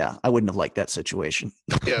wouldn't have liked that situation.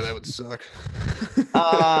 Yeah, that would suck.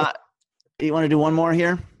 You want to do one more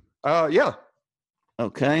here? Yeah.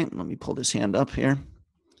 Okay. Let me pull this hand up here.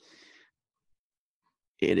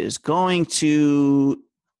 It is going to.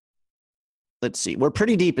 Let's see. We're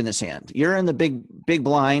pretty deep in this hand. You're in the big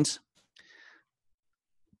blinds.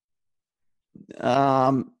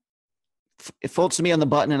 It folds to me on the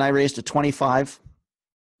button, and I raised to 25.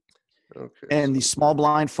 Okay. And the small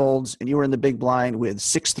blind folds, and you were in the big blind with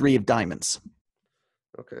 6-3 of diamonds.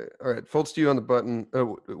 Okay. All right. Folds to you on the button.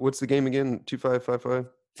 What's the game again? 2-5, 5-5?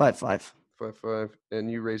 5-5. 5-5. And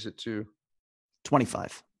you raise it to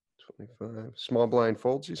 25. 25. Small blind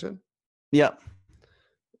folds, you said? Yep.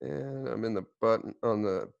 And I'm in the button on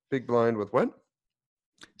the big blind with what?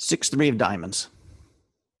 6-3 of diamonds.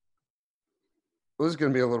 Well, this is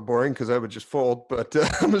going to be a little boring because I would just fold, but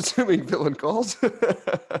I'm assuming villain calls.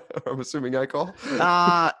 I'm assuming I call.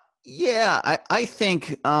 Yeah, I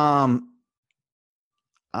think I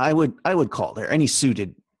would call there. Any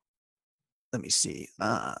suited. Let me see.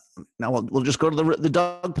 Now we'll just go to the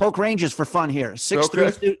Doug Polk ranges for fun here.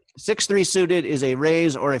 6-3 suited is a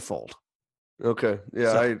raise or a fold. Okay.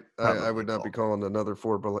 Yeah, So, I would not be calling another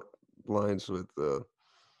 4 blinds with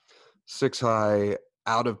 6 high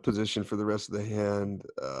out of position for the rest of the hand.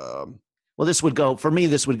 Well, this would go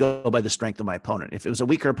by the strength of my opponent. If it was a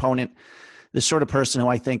weaker opponent, this sort of person who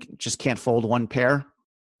I think just can't fold one pair,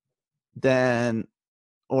 then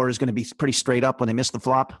or is going to be pretty straight up when they miss the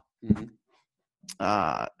flop. Mm-hmm.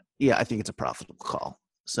 Yeah, I think it's a profitable call.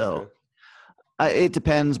 So it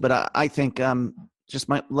depends, but I think just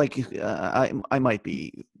I might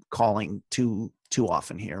be calling too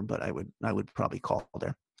often here, but I would probably call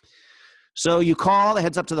there. So you call, the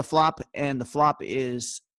heads up to the flop, and the flop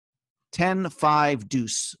is 10-5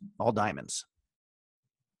 deuce, all diamonds.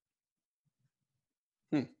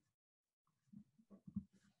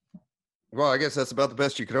 Well, I guess that's about the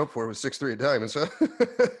best you could hope for with 6-3 of diamonds, huh?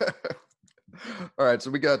 All right, so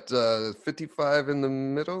we got 55 in the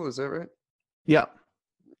middle, is that right? Yeah.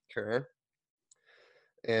 Okay.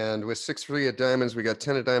 And with 6-3 of diamonds, we got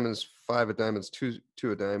 10 of diamonds, 5 of diamonds, 2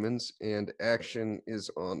 of diamonds, and action is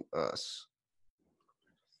on us.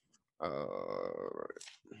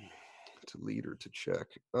 To lead or to check.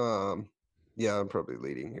 Yeah, I'm probably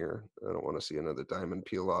leading here. I don't want to see another diamond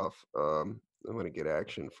peel off. I'm going to get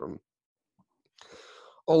action from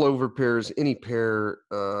all over pairs, any pair,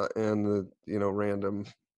 and the random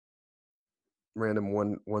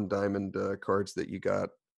one diamond cards that you got.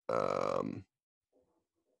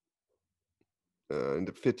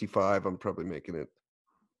 Into 55, I'm probably making it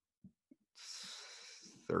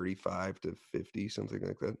 35 to 50, something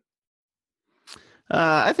like that.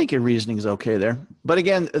 I think your reasoning is okay there. But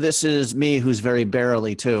again, this is me who's very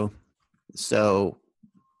barrelly too. So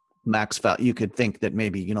max value, you could think that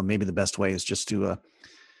maybe the best way is just to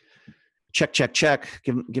check.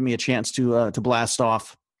 Give me a chance to blast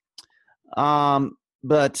off.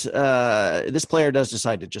 But this player does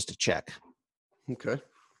decide to check. Okay.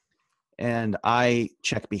 And I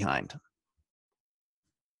check behind.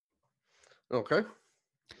 Okay.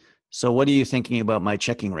 So what are you thinking about my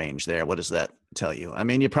checking range there? What does that tell you? I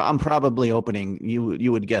mean, I'm probably opening,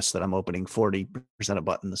 you would guess that I'm opening 40% of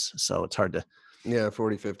buttons. So it's hard to. Yeah,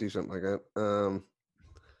 40, 50, something like that.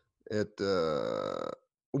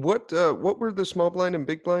 What were the small blind and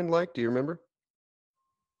big blind like? Do you remember?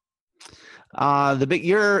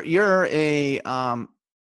 You're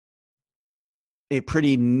a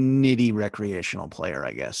pretty nitty recreational player,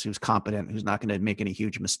 I guess, who's competent, who's not going to make any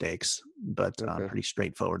huge mistakes, but pretty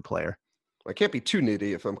straightforward player. I can't be too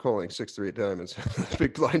nitty if I'm calling 6-3 of diamonds,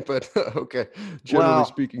 big blind, but okay. Generally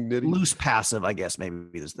speaking, nitty. Loose passive, I guess, maybe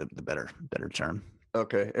is the better term.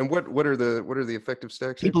 Okay, and what are the effective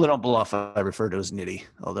stacks? People that don't bluff, I refer to as nitty.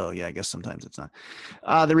 Although, yeah, I guess sometimes it's not.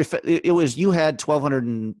 You had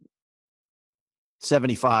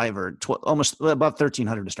 1,275 or almost about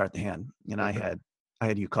 1,300 to start the hand, and okay. I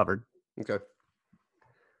had you covered. Okay.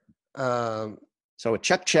 So a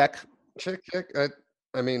check. Check.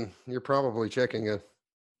 I mean, you're probably checking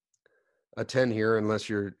a 10 here, unless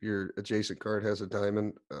your adjacent card has a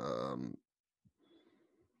diamond.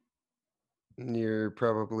 You're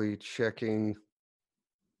probably checking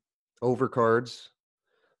over cards.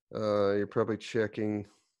 You're probably checking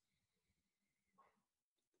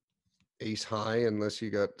ace high, unless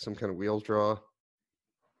you got some kind of wheel draw.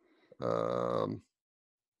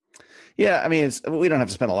 Yeah, I mean, we don't have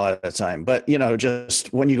to spend a lot of time, but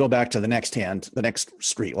just when you go back to the next hand, the next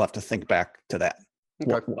street, we'll have to think back to that.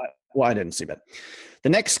 Okay. Why I didn't see that. The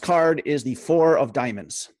next card is the 4 of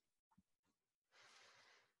diamonds.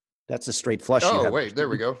 That's a straight flush. Oh, wait, there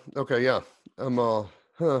we go. Okay, yeah.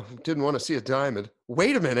 Didn't want to see a diamond.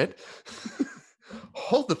 Wait a minute.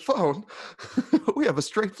 Hold the phone. We have a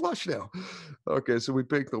straight flush now. Okay, so we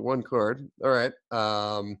picked the 1 card. All right.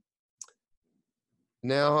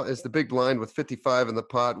 Now is the big blind with 55 in the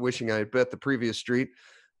pot, wishing I had bet the previous street.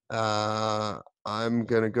 I'm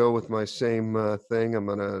going to go with my same thing. I'm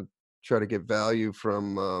going to try to get value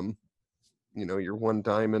from, your 1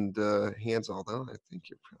 diamond hands, although I think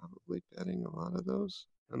you're probably betting a lot of those,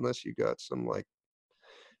 unless you got some like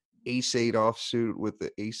ace 8 offsuit with the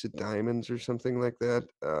ace of diamonds or something like that.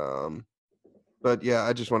 But yeah,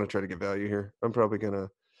 I just want to try to get value here. I'm probably going to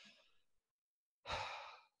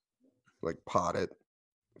like pot it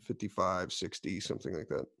 55, 60, something like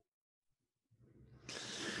that.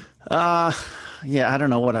 Yeah, I don't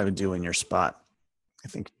know what I would do in your spot. I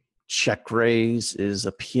think check raise is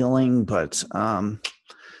appealing, but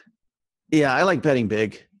yeah, I like betting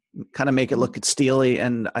big, kind of make it look steely,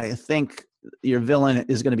 and I think your villain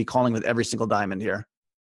is going to be calling with every single diamond here.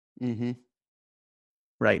 Mm-hmm.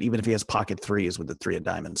 Right, even if he has pocket 3s with the 3 of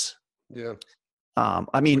diamonds. Yeah.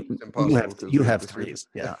 I mean, you have 3s,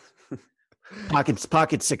 yeah. Pocket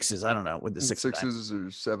 6s, I don't know, with the 6 6s or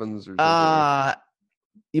 7s or something.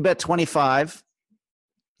 You bet 25,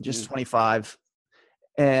 just 25,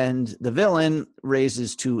 and the villain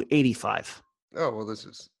raises to 85. Oh, well, this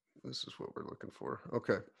is what we're looking for.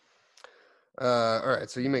 Okay. All right,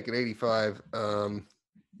 so you make it 85.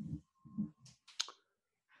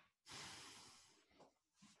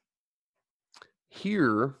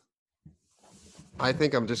 Here, I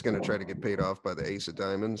think I'm just going to try to get paid off by the ace of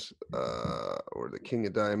diamonds or the king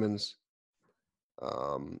of diamonds,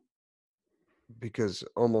 because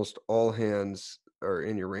almost all hands are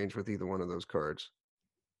in your range with either one of those cards,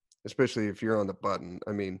 especially if you're on the button.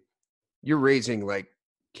 I mean, you're raising like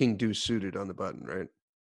king deuce suited on the button, right?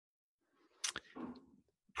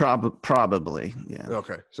 Probably, yeah.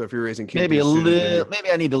 Okay, so if you're raising king maybe deuce a suited, little,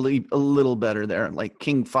 maybe I need to leave a little better there. Like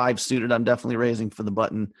king 5 suited, I'm definitely raising for the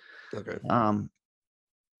button. Okay. And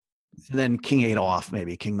then king 8 off,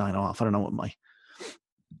 maybe king 9 off. I don't know what my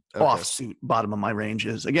offsuit bottom of my range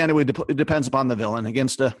is. Again, it depends upon the villain.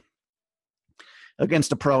 Against a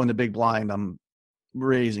pro in the big blind, I'm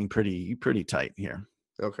raising pretty tight here.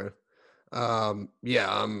 Okay. Yeah,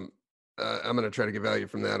 I'm going to try to get value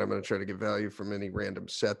from that. I'm going to try to get value from any random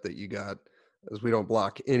set that you got, as we don't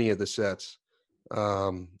block any of the sets.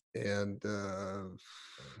 And I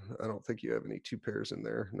don't think you have any 2 pairs in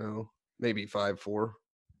there. No, maybe 5-4.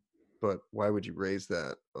 But why would you raise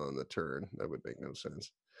that on the turn? That would make no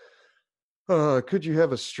sense. Could you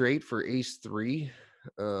have a straight for ace 3?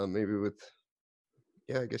 Maybe with,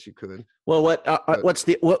 yeah, I guess you could. Well, what's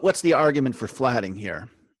the argument for flatting here?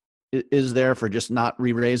 Is there for just not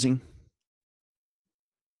re-raising?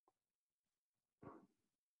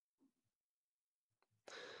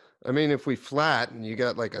 I mean, if we flat and you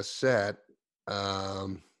got like a set,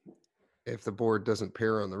 if the board doesn't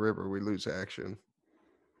pair on the river, we lose action.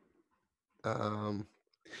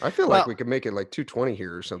 I feel like we could make it like 220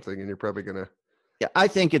 here or something, and you're probably gonna. Yeah, I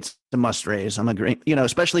think it's a must raise. I'm agreeing.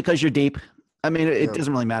 Especially because you're deep. I mean, it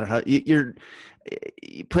doesn't really matter how you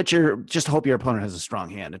just hope your opponent has a strong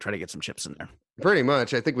hand and try to get some chips in there. Pretty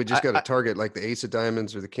much. I think we just got to target like the ace of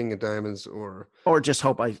diamonds or the king of diamonds, or just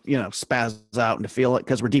hope I spaz out and to feel it,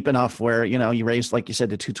 because we're deep enough where you raise, like you said,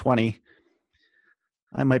 to 220.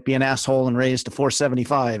 I might be an asshole and raise to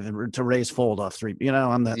 475 and to raise fold off 3.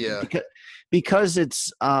 I'm the because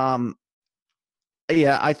it's I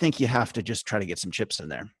think you have to just try to get some chips in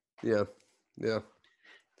there. Yeah.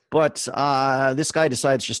 But this guy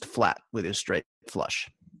decides just to flat with his straight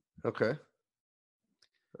flush. Okay.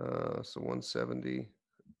 So 170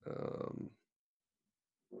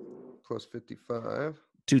 plus 55.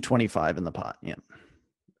 225 in the pot. Yeah.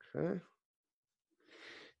 Okay.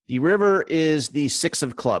 The river is the 6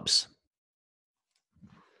 of clubs.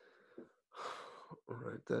 All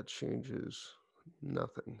right. That changes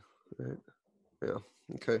nothing. Right. Yeah.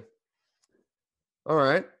 Okay. All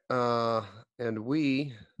right. And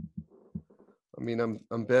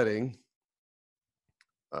I'm betting.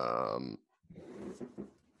 Um,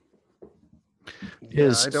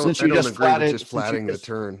 Is I don't since you agree just with flatted, just flatting the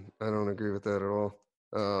turn. I don't agree with that at all.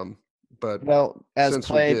 But well, as since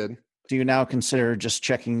played, we did, do you now consider just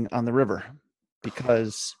checking on the river?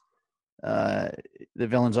 Because the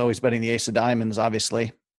villain's always betting the ace of diamonds,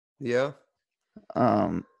 obviously. yeah,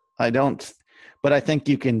 I don't, but I think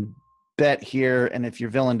you can bet here. And if your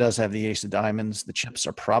villain does have the ace of diamonds, the chips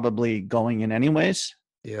are probably going in anyways.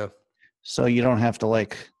 yeah, So you don't have to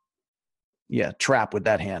trap with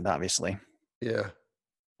that hand, obviously. yeah.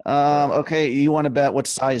 Okay. You want to bet, what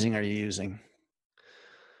sizing are you using?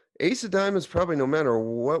 Ace of diamonds, probably no matter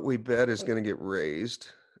what we bet, is going to get raised,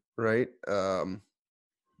 right?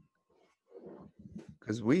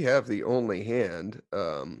 Because we have the only hand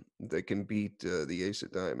that can beat the ace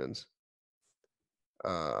of diamonds.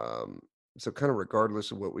 So kind of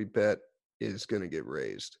regardless of what we bet is going to get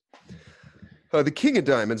raised. The king of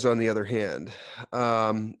diamonds, on the other hand,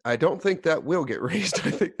 I don't think that will get raised.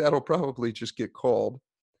 I think that'll probably just get called.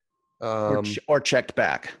 Or checked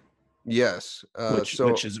back. Yes.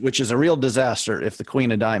 Which is a real disaster if the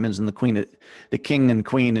queen of diamonds and the king and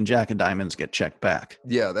queen and jack of diamonds get checked back.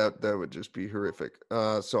 Yeah, that would just be horrific.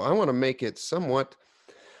 So I want to make it somewhat.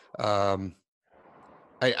 I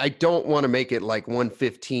don't want to make it like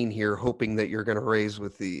 115 here, hoping that you're going to raise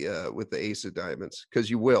with the ace of diamonds, because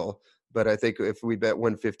you will. But I think if we bet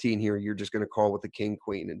 115 here, you're just going to call with the king,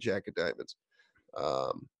 queen, and jack of diamonds.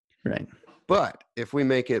 Right. But if we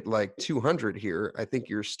make it like 200 here, I think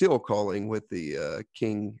you're still calling with the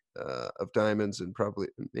king of diamonds and probably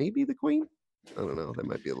maybe the queen. I don't know. That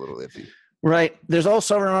might be a little iffy. Right. There's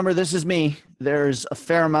also, remember, this is me. There's a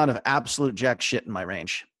fair amount of absolute jack shit in my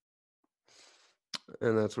range.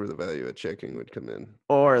 And that's where the value of checking would come in.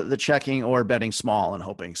 Or the checking or betting small and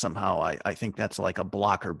hoping somehow. I think that's like a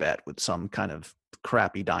blocker bet with some kind of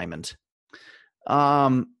crappy diamond.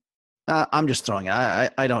 I'm just throwing it.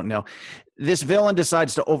 I don't know. This villain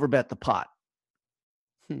decides to overbet the pot.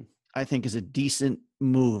 I think is a decent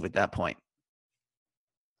move at that point.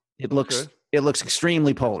 It looks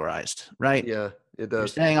extremely polarized, right? Yeah, it does. You're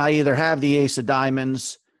saying I either have the ace of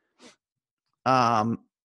diamonds,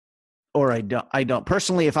 or I don't.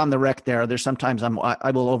 Personally, if I'm the wreck there's sometimes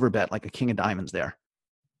I will overbet like a king of diamonds there.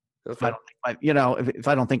 Okay. If I don't think if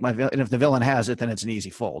I don't think my villain, and if the villain has it, then it's an easy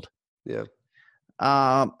fold. Yeah.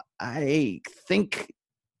 I think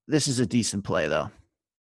this is a decent play though.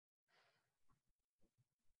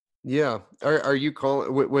 Yeah. Are you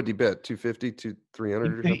calling? What do you bet? 250 to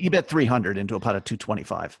 300? He bet 300 into a pot of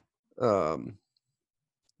 225. I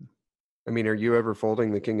mean, are you ever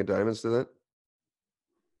folding the king of diamonds to that?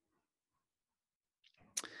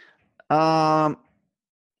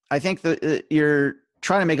 I think that you're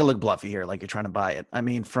trying to make it look bluffy here, like you're trying to buy it. I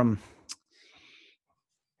mean, from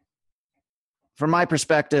my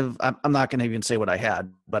perspective, I'm not going to even say what I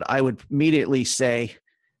had, but I would immediately say,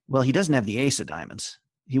 well, he doesn't have the ace of diamonds.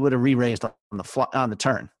 He would have re-raised on the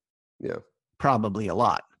turn. Yeah, probably a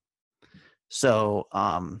lot. So,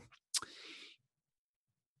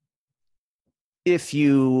 if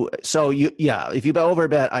you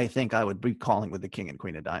overbet, I think I would be calling with the king and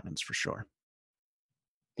queen of diamonds for sure.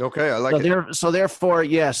 Okay, I like it. So therefore,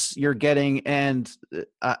 yes, you're getting, and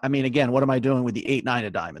I mean, again, what am I doing with the 8-9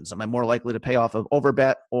 of diamonds? Am I more likely to pay off of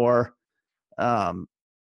overbet or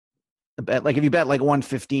bet? Like if you bet like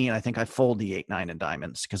 115, I think I fold the 8-9 of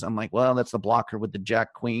diamonds because I'm like, well, that's the blocker with the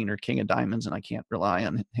jack, queen, or king of diamonds, and I can't rely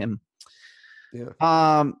on him.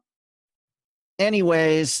 Yeah.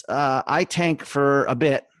 Anyways, I tank for a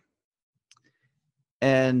bit,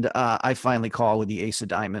 and I finally call with the ace of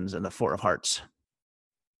diamonds and the 4 of hearts.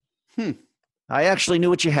 I actually knew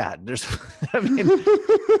what you had.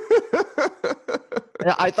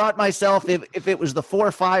 I thought myself, if it was the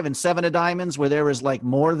 4, 5, and 7 of diamonds where there was like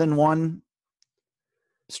more than one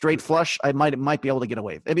straight flush, I might be able to get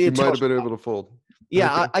away. I mean, you might have been able to fold.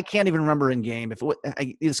 Yeah, okay. I can't even remember in game if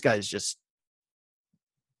this guy's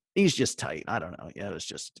he's just tight. I don't know. Yeah, it was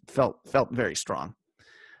just felt very strong.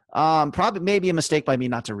 Probably maybe a mistake by me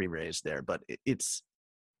not to re-raise there, but it's.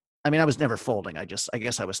 I mean, I was never folding. I guess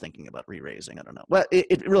I was thinking about re-raising. I don't know. Well,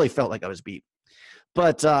 it really felt like I was beat.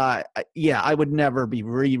 But yeah, I would never be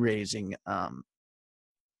re-raising. I'm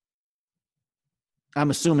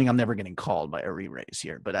assuming I'm never getting called by a re-raise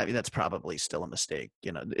here, but I mean, that's probably still a mistake.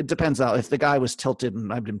 You know, it depends on if the guy was tilted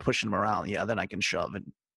and I've been pushing him around. Yeah, then I can shove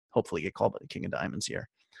and hopefully get called by the king of diamonds here.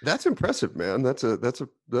 That's impressive, man. That's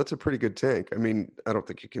a pretty good tank. I mean, I don't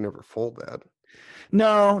think you can ever fold that.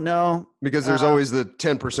 No. Because there's always the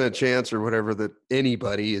 10% chance or whatever that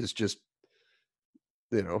anybody is just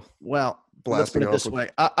Well, let's put blasting it this off way.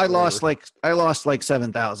 with I lost whatever. like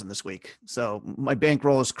 7,000 this week. So my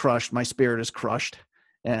bankroll is crushed. My spirit is crushed.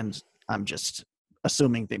 And I'm just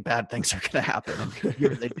assuming the bad things are going to happen. And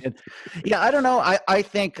here they did. Yeah, I don't know. I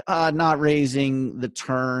think not raising the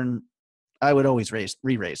turn, I would always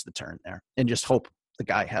re-raise the turn there and just hope the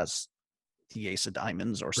guy has the ace of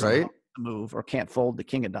diamonds or somehow Right. move or can't fold the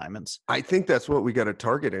king of diamonds. I think that's what we got to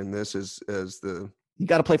target in this as the You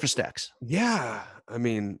got to play for stacks. yeah. I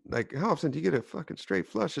mean, like, how often do you get a fucking straight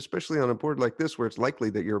flush, especially on a board like this where it's likely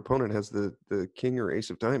that your opponent has the king or ace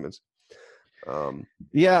of diamonds?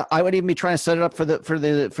 Yeah, I would even be trying to set it up for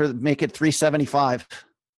make it 375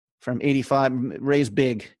 from 85, raise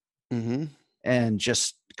big, and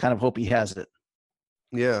just kind of hope he has it.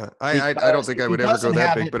 Yeah, I don't think I would ever go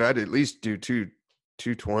that big, but I'd at least do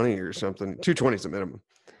 220 or something. 220 is the minimum.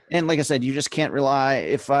 And like I said, you just can't rely.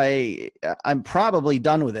 If I'm probably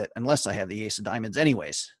done with it unless I have the ace of diamonds,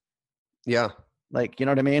 anyways. Yeah, Like, you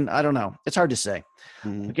know what I mean? I don't know. It's hard to say.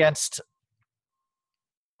 Against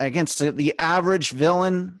the average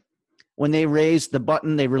villain, when they raise the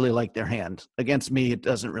button, they really like their hand. Against me, it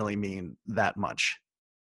doesn't really mean that much.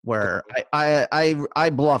 Where I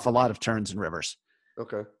bluff a lot of turns and rivers.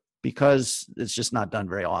 Okay. Because it's just not done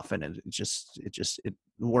very often, and it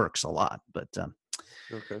works a lot. But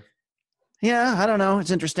Okay. yeah, I don't know.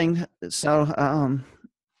 It's interesting. So I'm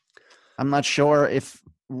not sure if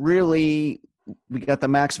really we got the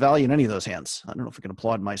max value in any of those hands. I don't know if I can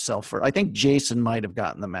applaud myself for. I think Jason might have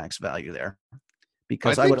gotten the max value there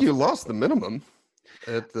because I think you lost the minimum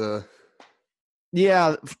at the.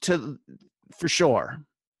 Yeah, for sure.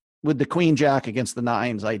 With the queen jack against the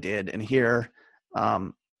nines, I did, and here.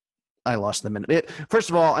 I lost the minute. First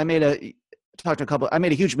of all, I made a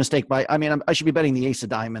huge mistake I should be betting the ace of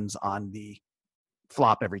diamonds on the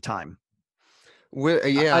flop every time.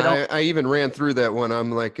 I even ran through that one.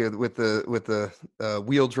 I'm like with the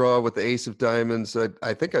wheel draw with the ace of diamonds.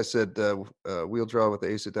 I think I said wheel draw with the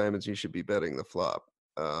ace of diamonds. You should be betting the flop.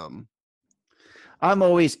 I'm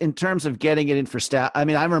always, in terms of getting it in for stat. I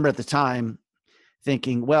mean, I remember at the time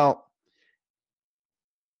thinking, well,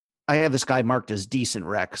 I have this guy marked as decent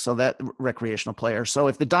rec, so that recreational player. So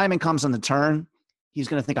if the diamond comes on the turn, he's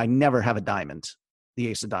going to think I never have a diamond, the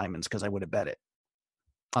ace of diamonds, because I would have bet it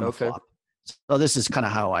on the flop. So this is kind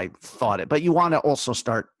of how I thought it. But you want to also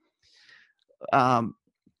start.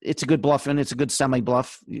 It's a good bluff and it's a good semi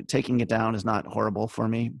bluff. Taking it down is not horrible for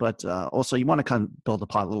me, but also you want to kind of build the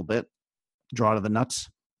pot a little bit, draw to the nuts.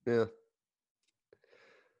 Yeah.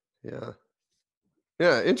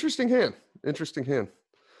 Interesting hand.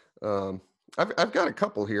 I've got a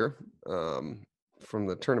couple here from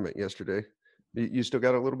the tournament yesterday. You still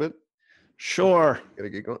got a little bit? Sure. Gotta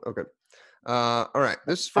get going. Okay. All right.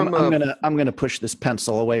 This is from. I'm gonna push this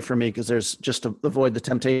pencil away from me because there's just to avoid the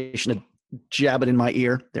temptation to jab it in my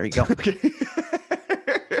ear. There you go.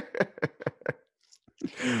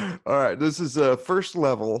 All right. This is a first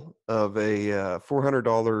level of a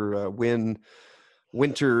 $400 win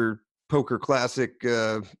winter poker classic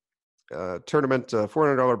tournament.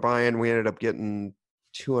 $400 buy-in. We ended up getting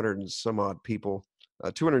 200 and some odd people.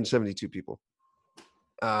 272 people.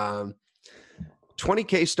 20K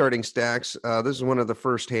starting stacks. This is one of the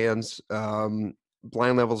first hands.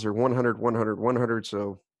 Blind levels are 100, 100, 100.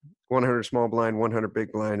 So 100 small blind, 100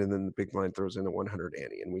 big blind, and then the big blind throws in a 100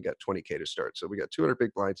 ante, and we got 20K to start. So we got 200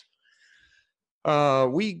 big blinds.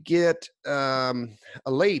 We get a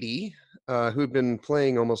lady who'd been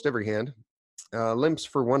playing almost every hand. Limps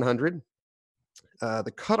for 100.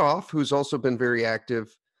 The cutoff, who's also been very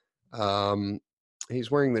active. He's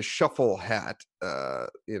wearing the shuffle hat, so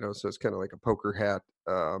it's kind of like a poker hat.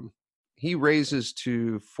 He raises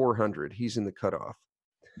to 400. He's in the cutoff.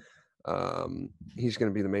 He's going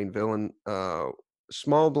to be the main villain.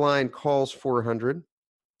 Small blind calls 400.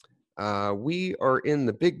 We are in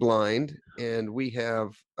the big blind, and we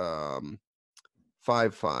have 5-5.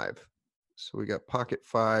 So we got pocket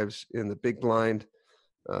fives in the big blind.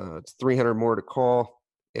 It's 300 more to call,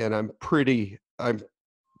 and I'm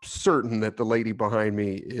certain that the lady behind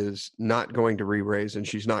me is not going to re-raise and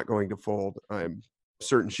she's not going to fold. I'm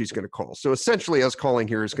certain she's going to call. So essentially us calling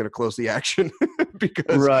here is going to close the action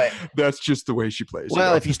because that's just the way she plays.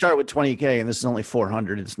 Well, if you start with 20K and this is only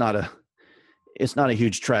 400, it's not a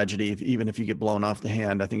huge tragedy. Even if you get blown off the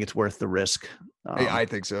hand, I think it's worth the risk. I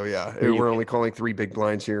think so. Yeah. We're only calling 3 big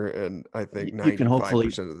blinds here. And I think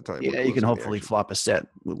 95% of the time. Yeah. You can hopefully flop a set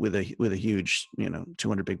with a huge,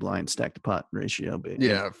 200 big blind stack to pot ratio. But,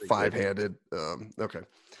 yeah. 5-handed. Okay.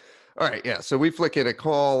 All right. Yeah. So we flick in a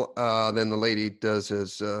call. Then the lady does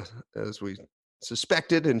as we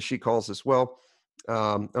suspected, and she calls as well.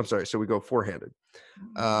 I'm sorry. So we go four-handed.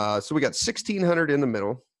 So we got 1600 in the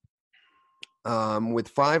middle.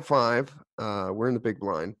 With 5-5, we're in the big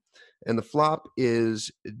blind, and the flop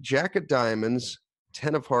is Jack of diamonds,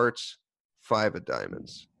 10 of hearts, 5 of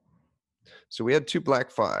diamonds. So we had 2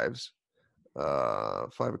 black fives,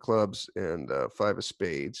 5 of clubs, and 5 of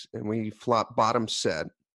spades, and we flop bottom set.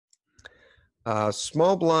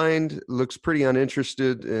 Small blind looks pretty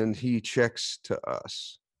uninterested, and he checks to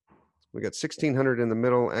us. We got 1600 in the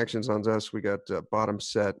middle. Actions on us. We got bottom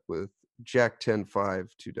set with Jack 10,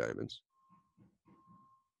 5, 2 diamonds.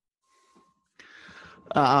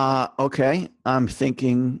 Okay. I'm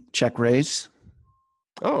thinking check raise.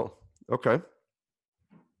 Oh, okay.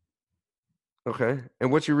 Okay.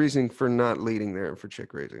 And what's your reasoning for not leading there and for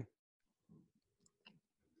check raising?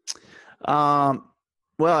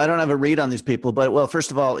 Well, I don't have a read on these people, but well,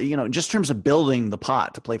 first of all, just in terms of building the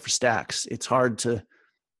pot to play for stacks, it's hard to,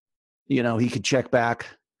 he could check back.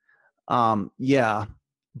 Yeah,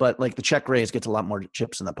 but like the check raise gets a lot more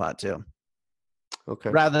chips in the pot too.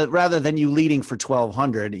 Okay. Rather than you leading for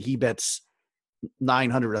 1,200, he bets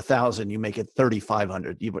 900, 1,000. You make it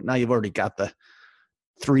 3,500. Now you've already got the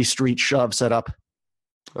 3 street shove set up.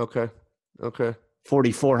 Okay.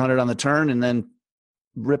 4,400 on the turn, and then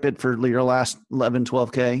rip it for your last 11,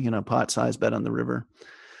 12K. Pot size bet on the river.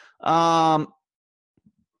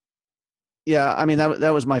 Yeah, I mean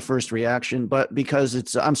that was my first reaction, but because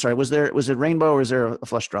it's I'm sorry, was it rainbow or is there a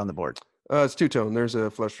flush draw on the board? It's two-tone. There's a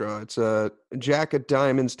flush draw. It's a Jack of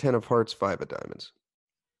diamonds, 10 of hearts, 5 of diamonds.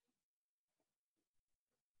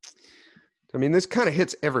 I mean, this kind of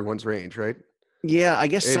hits everyone's range, right? Yeah, I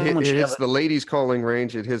guess someone it hits the ladies' calling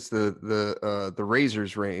range. It hits the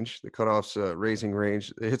raisers range, the cutoffs raising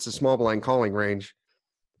range. It hits the small blind calling range.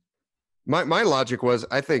 My logic was,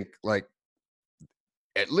 I think like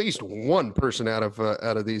at least one person out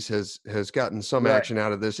of these has gotten some action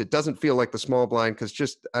out of this. It doesn't feel like the small blind because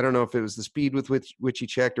just I don't know if it was the speed with which he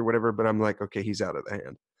checked or whatever, but I'm like, okay, he's out of the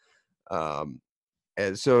hand.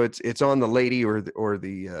 And so it's on the lady or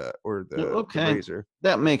the raiser.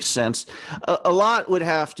 That makes sense. A lot would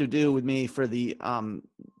have to do with me for the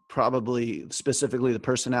probably specifically the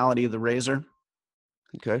personality of the raiser.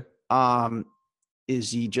 Okay.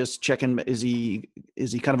 Is he just checking? Is he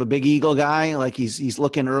kind of a big eagle guy? Like he's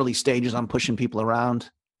looking early stages on pushing people around.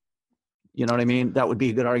 You know what I mean? That would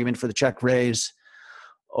be a good argument for the check raise.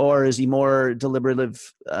 Or is he more deliberative?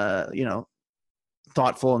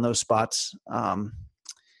 Thoughtful in those spots.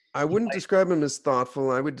 I wouldn't describe him as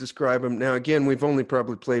thoughtful. I would describe him now. Again, we've only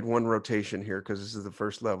probably played one rotation here because this is the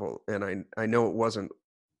first level, and I know it wasn't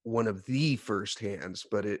one of the first hands,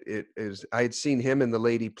 but it is. I had seen him and the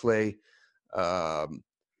lady play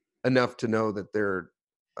enough to know that they're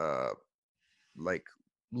like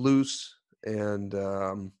loose, and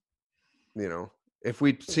if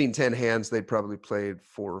we'd seen 10 hands, they'd probably played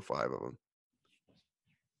 4 or 5 of them.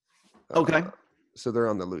 Okay. So they're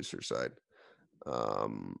on the looser side.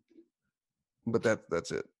 But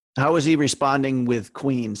that's it. How is he responding with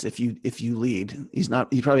queens if you lead? He's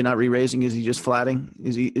probably not re-raising. Is he just flatting?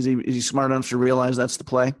 Is he smart enough to realize that's the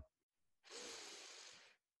play?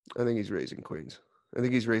 I think he's raising queens. I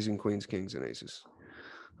think he's raising queens, kings, and aces.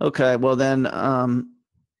 Okay, well then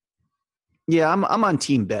yeah, I'm on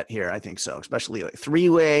team bet here. I think so, especially like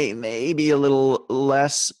 3-way, maybe a little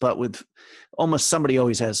less, but with almost somebody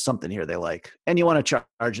always has something here they like, and you want to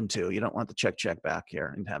charge them too. You don't want the check back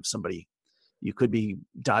here and have somebody. You could be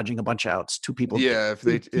dodging a bunch of outs. 2 people. Yeah, if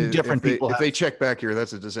they check back here,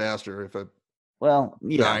 that's a disaster. If a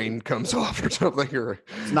 9 comes off or something, or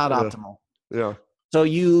it's not optimal. Yeah. So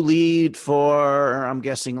you lead for, I'm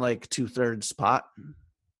guessing, like 2/3 pot.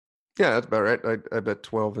 Yeah, that's about right. I bet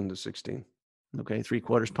 12 into 16. Okay,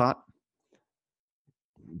 3/4 pot.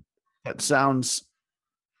 That sounds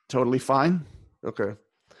totally fine. Okay.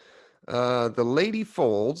 The lady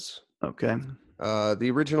folds. Okay. The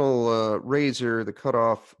original raiser, the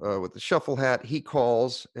cutoff with the shuffle hat, he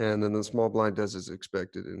calls, and then the small blind does as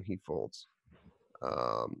expected, and he folds.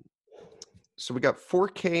 So we got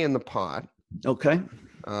 4K in the pot. Okay.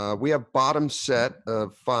 We have bottom set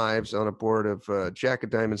of 5s on a board of Jack of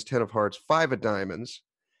diamonds, 10 of hearts, 5 of diamonds,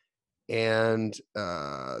 and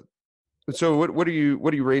so what are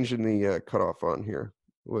you ranging the cutoff on here?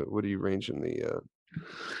 What are you ranging the?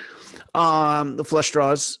 The flush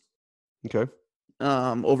draws. Okay.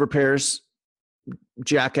 Over pairs,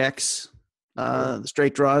 Jack X, the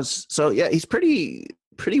straight draws. So yeah, he's pretty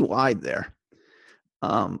wide there.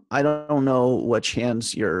 I don't know which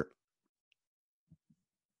hands you're.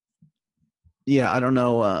 Yeah, I don't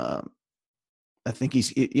know. I think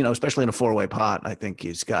he's, especially in a 4-way pot, I think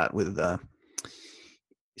he's got with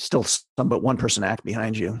Still some but one person back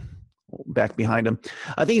behind him.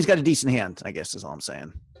 I think he's got a decent hand, I guess is all I'm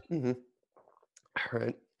saying. Mm-hmm. All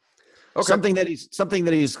right. Okay. Something that he's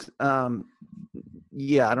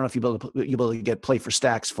yeah, I don't know if you'll be able to get play for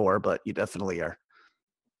stacks for, but you definitely are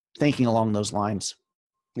thinking along those lines.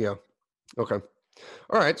 Yeah. Okay.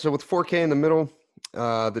 All right. So with 4K in the middle,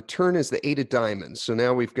 the turn is the 8 of diamonds. So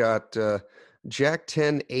now we've got Jack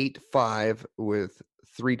 10, 8, 5 with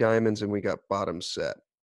 3 diamonds, and we got bottom set.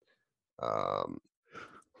 4K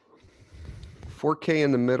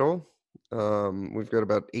in the middle. We've got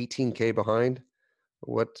about 18K behind.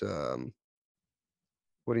 What are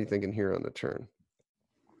you thinking here on the turn?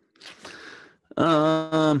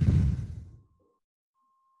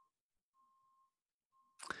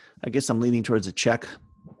 I guess I'm leaning towards a check.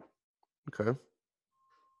 Okay.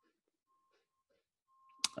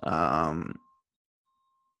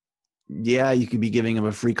 Yeah, you could be giving him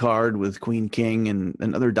a free card with Queen King and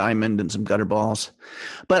another diamond and some gutter balls.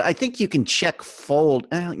 But I think you can check fold.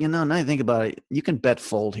 Now I think about it, you can bet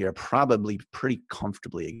fold here probably pretty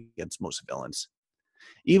comfortably against most villains.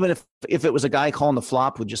 Even if it was a guy calling the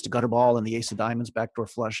flop with just a gutter ball and the ace of diamonds backdoor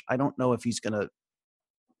flush, I don't know if he's going to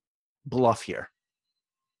bluff here.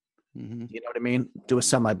 Mm-hmm. You know what I mean? Do a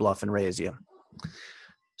semi bluff and raise you.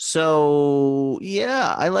 So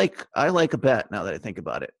yeah, I like a bet now that I think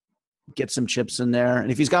about it. Get some chips in there,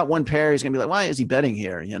 and if he's got one pair, he's gonna be like, "Why is he betting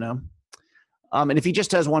here?" You know. And if he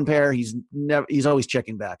just has one pair, he's always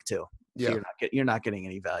checking back too. Yeah, so you're not getting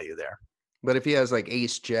any value there. But if he has like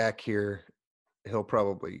ace jack here, he'll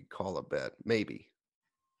probably call a bet, maybe.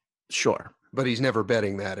 Sure, but he's never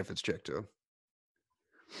betting that if it's checked to him.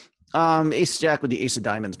 Ace jack with the ace of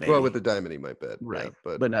diamonds, maybe. Well, with the diamond, he might bet, right?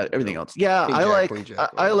 Yeah, but not everything else. Yeah,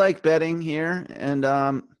 I like betting here, and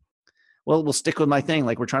well, we'll stick with my thing.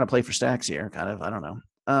 Like we're trying to play for stacks here, kind of. I don't know.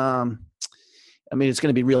 I mean, it's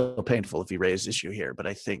going to be real painful if he raised issue here, but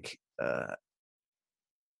I think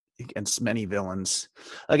against many villains,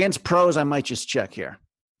 against pros, I might just check here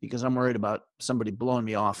because I'm worried about somebody blowing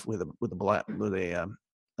me off with a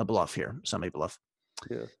bluff here, semi bluff.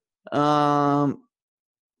 Yeah.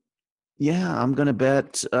 Yeah, I'm going to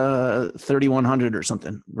bet 3,100 or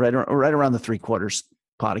something, right around the 3/4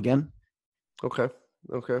 pot again. Okay.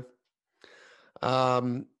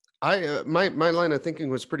 My line of thinking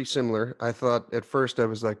was pretty similar. I thought at first I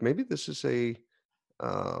was like, maybe this is a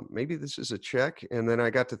check, and then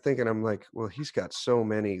I got to thinking, I'm like, well, he's got so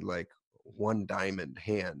many like one diamond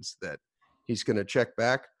hands that he's going to check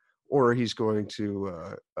back, or he's going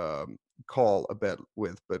to call a bet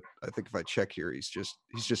with. But I think if I check here, he's just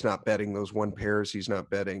not betting those one pairs. He's not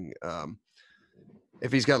betting.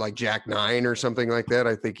 If he's got like Jack 9 or something like that,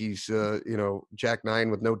 I think he's Jack 9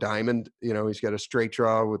 with no diamond. He's got a straight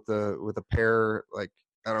draw with a pair. Like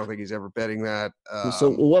I don't think he's ever betting that.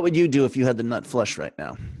 So what would you do if you had the nut flush right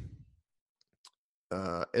now?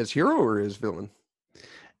 As hero or as villain?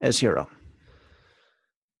 As hero.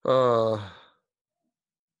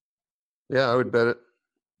 Yeah, I would bet it.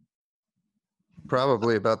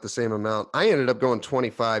 Probably about the same amount. I ended up going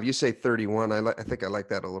 25. You say 31. I think I like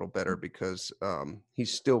that a little better because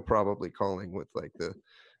he's still probably calling with like the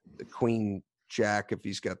queen jack if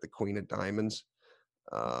he's got the queen of diamonds.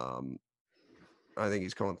 I think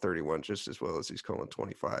he's calling 31 just as well as he's calling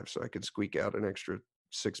 25. So I could squeak out an extra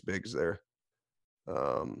 6 bigs there.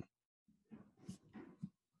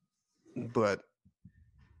 But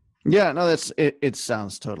yeah, no, it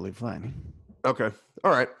sounds totally fine. Okay.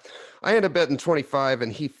 All right. I end up betting 25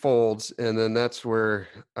 and he folds. And then that's where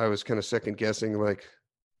I was kind of second guessing. Like,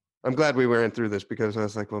 I'm glad we ran through this because I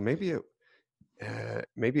was like, well, maybe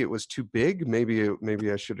it was too big.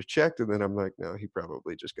 Maybe I should have checked. And then I'm like, no, he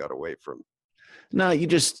probably just got away from. No, you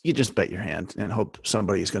just bet your hand and hope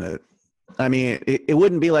somebody's going to, I mean, it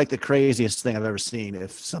wouldn't be like the craziest thing I've ever seen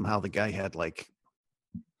if somehow the guy had like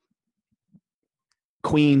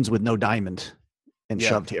queens with no diamond. And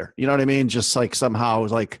shoved here, you know what I mean? Just like somehow,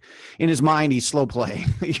 like in his mind, he's slow playing.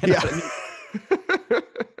 You know what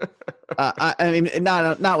I mean? I mean,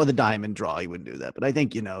 not with a diamond draw, he wouldn't do that. But I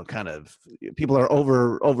think kind of people are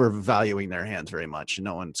overvaluing their hands very much.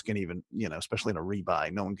 No one's can even, especially in a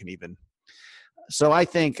rebuy, no one can even. So I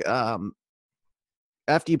think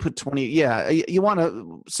after you put 20, you want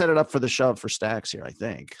to set it up for the shove for stacks here. I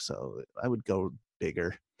think so. I would go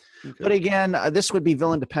bigger. Okay. But again, this would be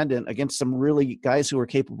villain dependent against some really guys who are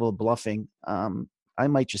capable of bluffing. I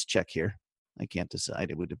might just check here. I can't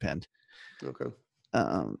decide. It would depend. Okay.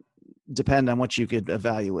 Depend on what you could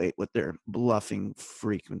evaluate what their bluffing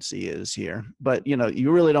frequency is here. But,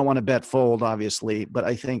 you really don't want to bet fold, obviously. But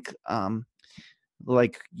I think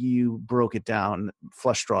like you broke it down,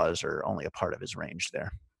 flush draws are only a part of his range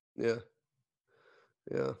there. Yeah.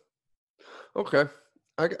 Yeah. Okay.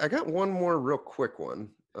 I got one more real quick one.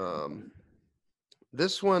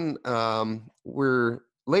 This one, we're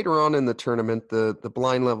later on in the tournament, the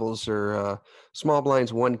blind levels are small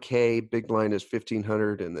blind's 1K, big blind is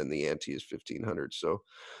 1,500, and then the ante is 1,500. So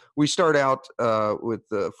we start out with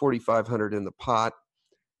 4,500 in the pot.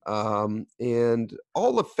 And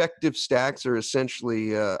all effective stacks are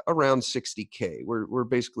essentially around 60K. We're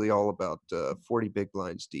basically all about 40 big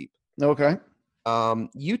blinds deep. Okay.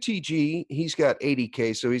 UTG, he's got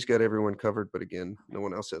 80K, so he's got everyone covered. But again, no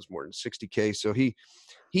one else has more than 60K. So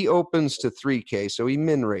he opens to 3K, so he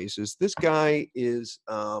min raises. This guy is,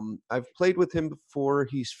 I've played with him before.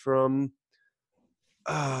 He's from,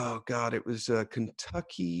 oh God, it was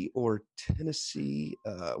Kentucky or Tennessee,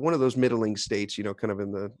 one of those middling states, kind of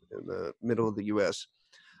in the middle of the U.S.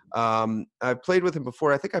 I've played with him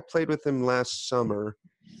before. I think I played with him last summer.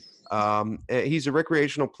 He's a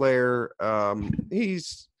recreational player.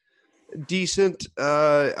 He's decent.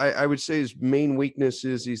 I would say his main weakness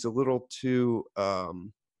is he's a little too.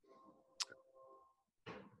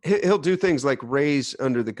 He'll do things like raise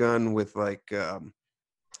under the gun with like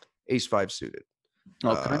ace five suited.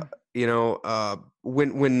 Okay.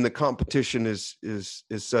 When the competition is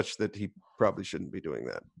such that he probably shouldn't be doing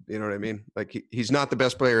that. You know what I mean? Like he's not the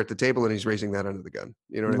best player at the table, and he's raising that under the gun.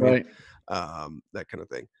 You know what I mean? That kind of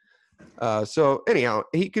thing. So anyhow,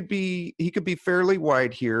 he could be fairly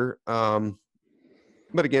wide here.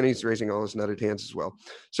 But again, he's raising all his nutted hands as well.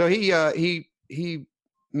 So he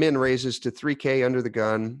min raises to 3K under the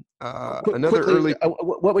gun.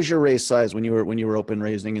 What was your raise size when you were open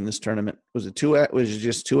raising in this tournament? Was it 2x? Was it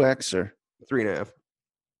just 2x or 3.5?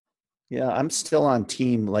 Yeah, I'm still on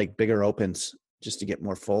team like bigger opens just to get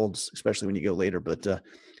more folds, especially when you go later. But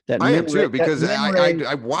I am too, because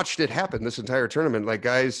I watched it happen this entire tournament. Like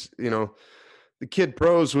guys, the kid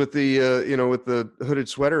pros with the with the hooded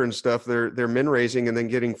sweater and stuff, they're min raising and then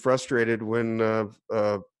getting frustrated when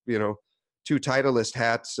two Titleist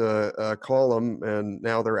hats call them, and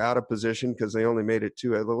now they're out of position because they only made it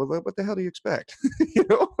two. What the hell do you expect?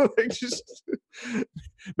 Like just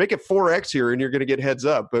make it 4x here and you're going to get heads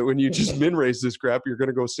up. But when you just min raise this crap, you're going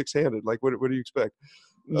to go six-handed. Like what do you expect?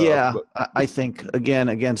 Yeah, I think again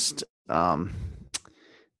against a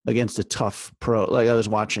tough pro. Like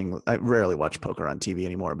I rarely watch poker on TV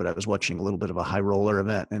anymore, but I was watching a little bit of a high roller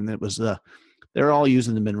event, and it was they're all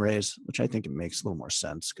using the min raise, which I think it makes a little more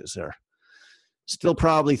sense because they're still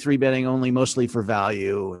probably 3-betting only, mostly for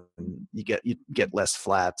value, and you get less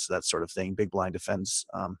flats, that sort of thing. Big blind defense.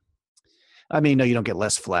 No, you don't get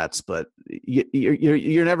less flats, but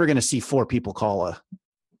you're never going to see 4 people call a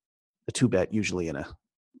 2-bet usually in a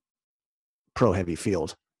pro heavy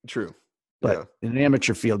field. True. But in an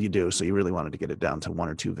amateur field, you do. So you really wanted to get it down to 1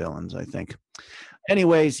 or 2 villains, I think.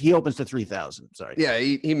 Anyways, he opens to 3,000. Sorry. Yeah,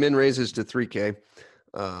 he min raises to 3K.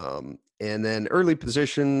 And then early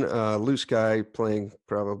position, loose guy playing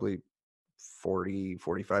probably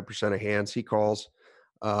 45% of hands, he calls.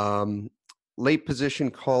 Late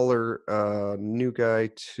position caller, new guy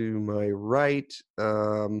to my right.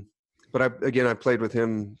 But I played with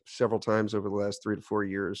him several times over the last 3 to 4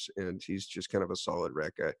 years, and he's just kind of a solid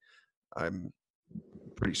rec guy. I'm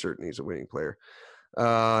pretty certain he's a winning player.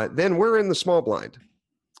 Then we're in the small blind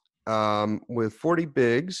with 40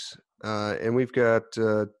 bigs, and we've got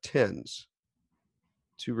 10s,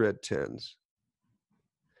 2 red 10s.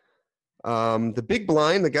 The big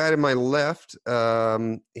blind, the guy to my left,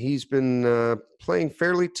 he's been playing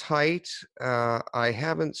fairly tight. I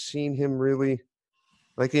haven't seen him really.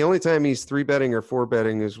 Like the only time he's 3-betting or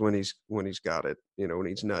 4-betting is when he's got it, when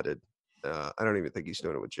he's nutted. I don't even think he's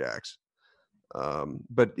doing it with jacks.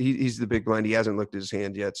 But he's the big blind. He hasn't looked at his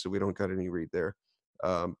hand yet, so we don't got any read there.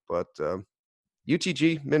 But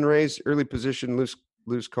UTG, min raise, early position,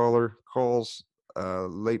 loose caller, calls,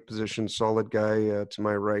 late position, solid guy to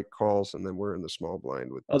my right, calls, and then we're in the small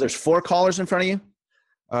blind with. Oh, there's 4 callers in front of you?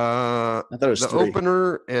 I thought it was 3.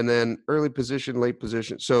 Opener and then early position, late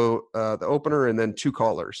position. So the opener and then 2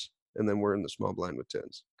 callers, and then we're in the small blind with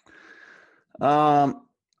 10s.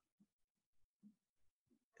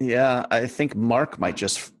 Yeah, I think Mark might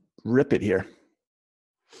just rip it here.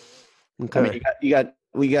 Okay. You got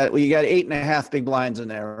 8.5 big blinds in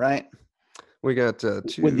there, right? We got 2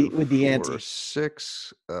 with the 4, ante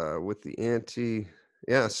 6 with the ante.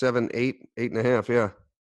 Yeah, 7, 8, 8.5. Yeah.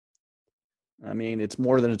 It's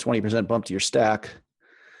more than a 20% bump to your stack.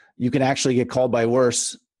 You can actually get called by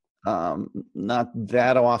worse. Not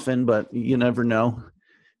that often, but you never know.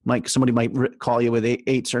 Somebody might call you with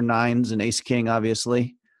 8s or 9s and ace king,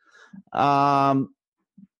 obviously.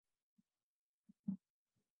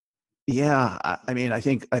 Yeah, I mean, I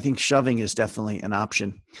think shoving is definitely an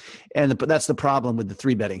option, but that's the problem with the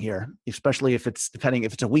three betting here, especially if it's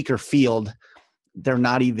a weaker field. They're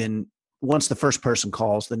not even once the first person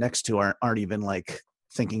calls, the next two aren't even like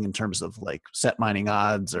thinking in terms of like set mining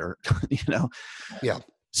odds or Yeah.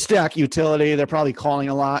 stack utility. They're probably calling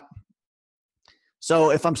a lot.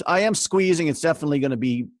 So if I am squeezing, it's definitely going to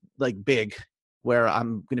be like big, where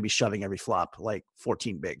I'm going to be shoving every flop, like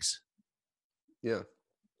 14 bigs. Yeah.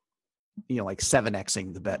 Like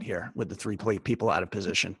 7xing the bet here with the three people out of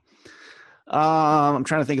position. I'm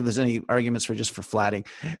trying to think if there's any arguments for flatting.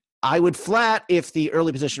 I would flat if the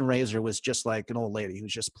early position raiser was just like an old lady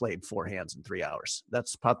who's just played 4 hands in 3 hours.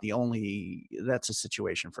 That's probably that's a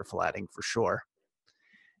situation for flatting for sure.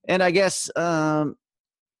 And I guess, yeah,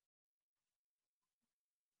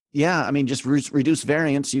 I mean, just reduce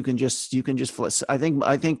variance. You can just flat. I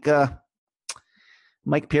think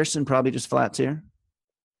Mike Pearson probably just flats here.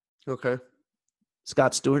 Okay.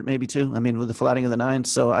 Scott Stewart maybe too. I mean, with the flatting of the 9.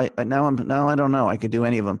 So I don't know. I could do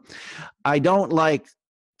any of them. I don't like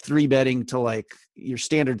 3 betting to like your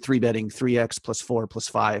standard 3 betting 3x plus 4 plus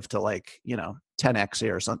 5 to like 10x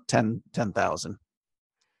here or something 10,000.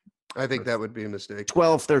 I think that would be a mistake.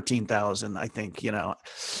 12, 13,000. I think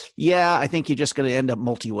yeah. I think you're just going to end up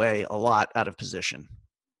multi-way a lot out of position.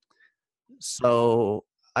 So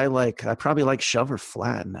I probably like shove or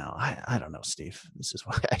flat now. I don't know, Steve. This is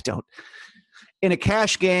why I don't. In a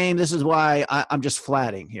cash game, this is why I'm just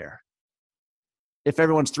flatting here. If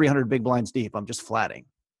everyone's 300 big blinds deep, I'm just flatting.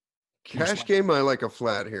 Cash game, I like a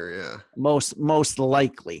flat here, yeah. Most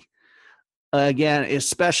likely. Again,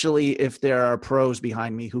 especially if there are pros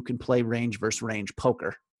behind me who can play range versus range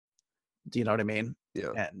poker. Do you know what I mean? Yeah.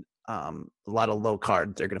 And a lot of low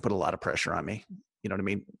cards, they're going to put a lot of pressure on me. You know what I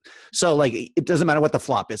mean? So, like, it doesn't matter what the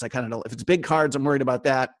flop is. I kind of know if it's big cards, I'm worried about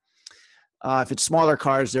that. If it's smaller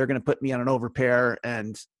cards, they're going to put me on an overpair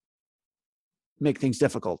and make things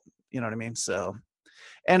difficult. You know what I mean? So,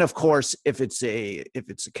 and of course, if it's a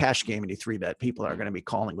cash game and you 3-bet, people are going to be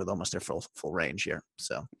calling with almost their full range here.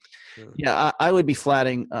 So, yeah, I would be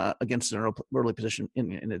flatting against an early position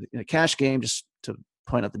in a cash game just to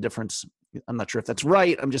point out the difference. I'm not sure if that's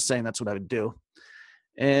right. I'm just saying that's what I would do.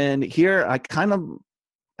 And here, I kind of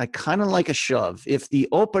like a shove. If the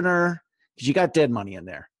opener, because you got dead money in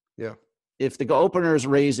there. Yeah. If the opener is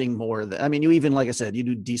raising more than, I mean, you even, like I said, you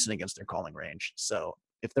do decent against their calling range. So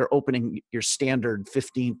if they're opening your standard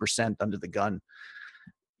 15% under the gun,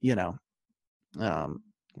 we got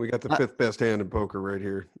the 5th best hand in poker right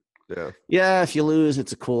here. Yeah. Yeah. If you lose,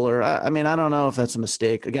 it's a cooler. I mean, I don't know if that's a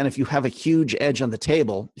mistake. Again, if you have a huge edge on the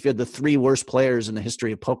table, if you had the 3 worst players in the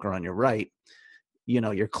history of poker on your right,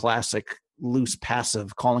 your classic loose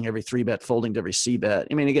passive, calling every 3-bet, folding to every c-bet.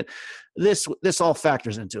 I mean, again, this all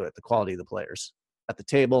factors into it, the quality of the players at the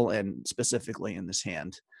table and specifically in this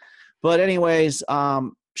hand. But anyways,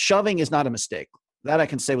 shoving is not a mistake. That I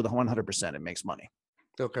can say with 100%, it makes money.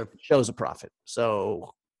 Okay. Shows a profit.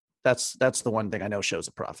 So that's the one thing I know shows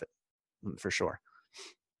a profit for sure.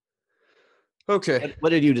 Okay.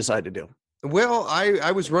 What did you decide to do? Well,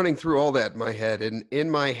 I was running through all that in my head, and in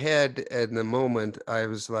my head in the moment, I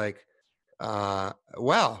was like,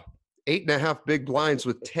 wow, 8.5 big blinds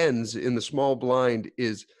with 10s in the small blind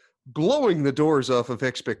is blowing the doors off of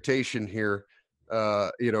expectation here.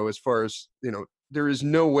 As far as, there is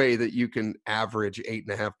no way that you can average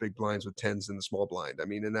 8.5 big blinds with 10s in the small blind. I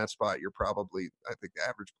mean, in that spot, you're probably, I think the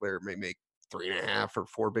average player may make 3.5 or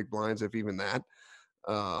 4 big blinds, if even that.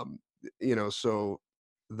 So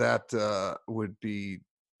that would be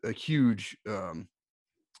a huge, that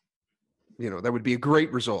would be a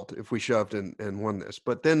great result if we shoved and won this.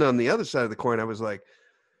 But then on the other side of the coin, I was like,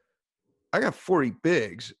 I got 40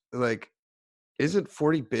 bigs. Like, isn't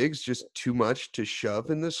 40 bigs just too much to shove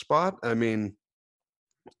in this spot? I mean,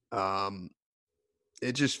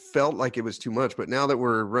 it just felt like it was too much. But now that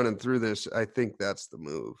we're running through this, I think that's the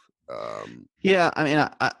move. Yeah, I mean,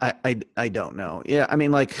 I don't know. Yeah, I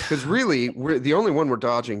mean, like, because really, the only one we're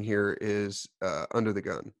dodging here is under the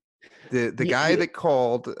gun. The guy that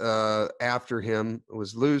called after him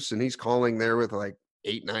was loose, and he's calling there with like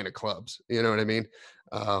 8, 9 of clubs. You know what I mean?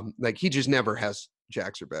 Like, he just never has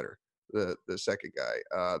jacks or better. The second guy,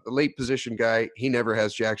 the late position guy, he never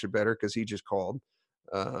has jacks or better because he just called,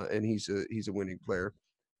 and he's a winning player.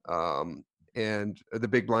 And the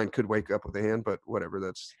big blind could wake up with a hand, but whatever.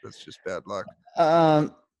 That's just bad luck.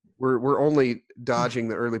 We're only dodging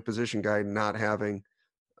the early position guy not having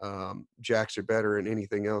jacks or better, and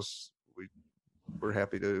anything else we're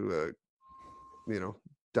happy to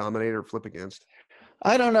dominate or flip against.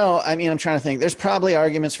 I don't know. I mean, I'm trying to think. There's probably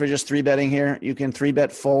arguments for just 3-betting here. You can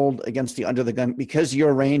 3-bet fold against the under the gun because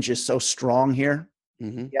your range is so strong here.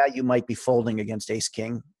 Mm-hmm. Yeah, you might be folding against ace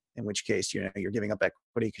king, in which case you're giving up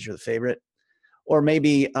equity because you're the favorite. Or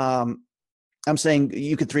maybe I'm saying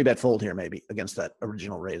you could 3-bet fold here maybe against that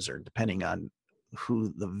original raiser, depending on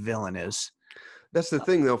who the villain is. That's the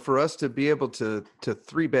thing, though, for us to be able to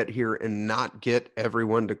 3-bet here and not get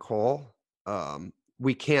everyone to call,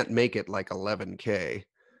 we can't make it like 11K.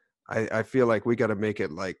 I feel like we got to make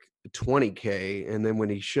it like 20K, and then when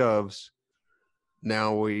he shoves,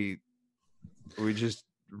 now we just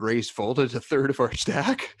raise folded a third of our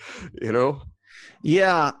stack, you know?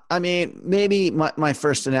 Yeah, I mean, maybe my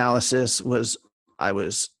first analysis was I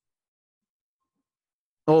was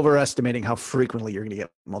overestimating how frequently you're going to get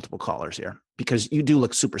multiple callers here because you do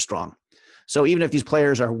look super strong. So even if these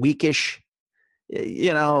players are weakish,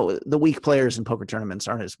 the weak players in poker tournaments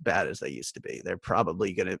aren't as bad as they used to be. They're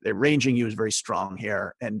probably they're ranging you is very strong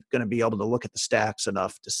here and going to be able to look at the stacks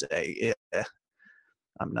enough to say,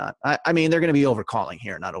 I'm not. I mean, they're going to be overcalling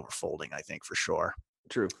here, not overfolding, I think, for sure.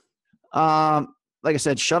 True. Like I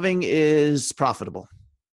said, shoving is profitable.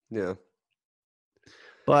 Yeah.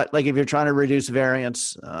 But like if you're trying to reduce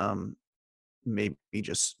variance, maybe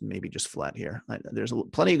just flat here. There's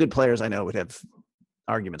plenty of good players I know would have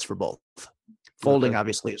arguments for both. Folding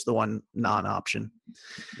obviously is the one non-option.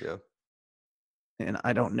 Yeah. And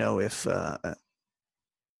I don't know if for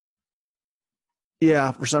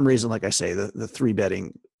some reason, like I say, the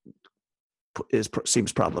 3-betting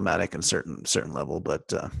seems problematic in certain level,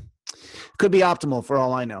 but could be optimal for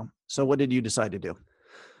all I know. So what did you decide to do?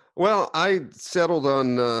 Well, I settled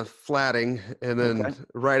on flatting, and then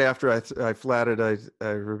right after I flatted, I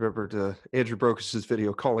remembered Andrew Brokos'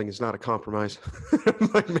 video, "Calling is not a compromise."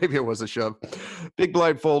 Like maybe it was a shove. Big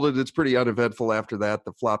blind folded. It's pretty uneventful after that.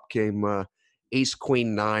 The flop came ace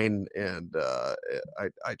queen 9, and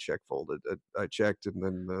I check folded. I checked, and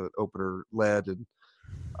then the opener led, and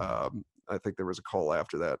I think there was a call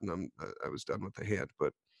after that, and I was done with the hand.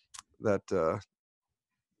 But that.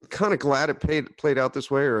 Kind of glad it played out this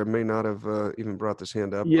way, or it may not have even brought this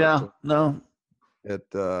hand up. Yeah, no.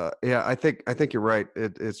 I think you're right.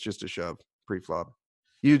 It's just a shove pre-flop.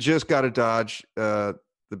 You just got to dodge the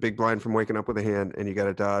big blind from waking up with a hand, and you got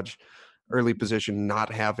to dodge early position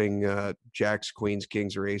not having jacks, queens,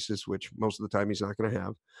 kings, or aces, which most of the time he's not going to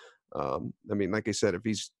have. I mean, like I said, if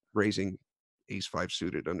he's raising ace 5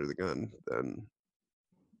 suited under the gun, then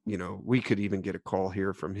we could even get a call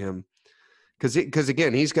here from him. Because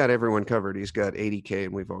again, he's got everyone covered. He's got 80K,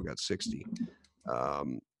 and we've all got 60.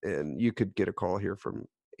 And you could get a call here from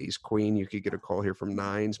ace queen. You could get a call here from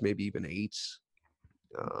 9s, maybe even 8s.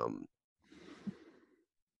 I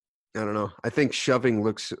don't know. I think shoving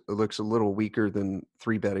looks a little weaker than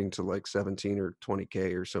 3-betting to like 17 or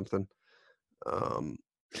 20K or something.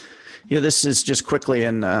 This is just quickly.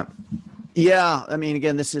 And I mean,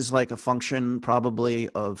 again, this is like a function probably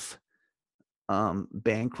of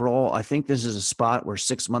bankroll. I think this is a spot where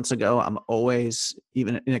 6 months ago, I'm always,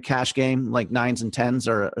 even in a cash game, like 9s and 10s,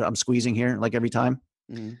 or I'm squeezing here like every time.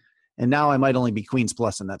 Mm-hmm. And now I might only be queens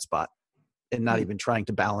plus in that spot and not even trying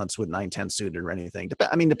to balance with 9-10 suited or anything.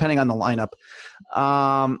 Depending on the lineup.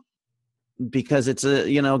 Because it's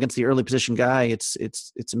against the early position guy, it's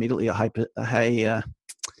immediately a high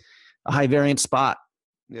variance spot.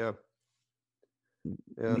 Yeah.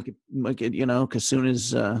 Yeah. Make it, because soon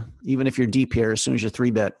as even if you're deep here, as soon as you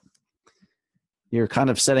 3-bet, you're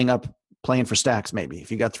kind of setting up playing for stacks. Maybe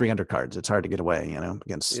if you got 3 undercards, it's hard to get away,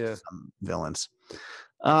 against some villains.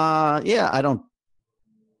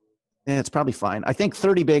 It's probably fine. I think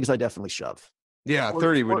 30 bigs, I definitely shove. Yeah,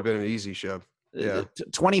 30 would have been an easy shove. Yeah,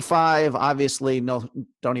 25, obviously, no,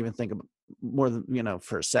 don't even think about more than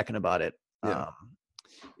for a second about it. Yeah.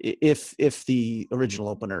 If the original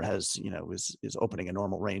opener has is opening a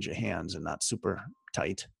normal range of hands and not super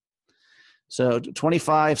tight. So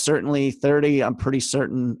 25 certainly, 30 I'm pretty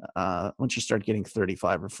certain. Once you start getting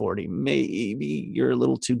 35 or 40, maybe you're a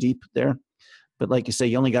little too deep there. But like you say,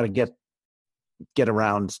 you only got to get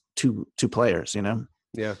around two players,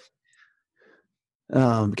 Yeah.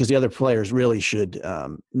 Because the other players really should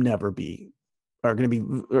never be are going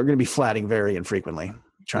to be flatting very infrequently.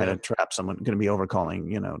 Trying to trap someone, going to be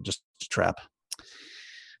overcalling, just to trap.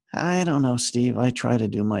 I don't know, Steve. I try to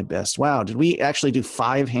do my best. Wow. Did we actually do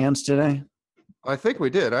 5 hands today? I think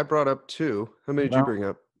we did. I brought up 2. How many did you bring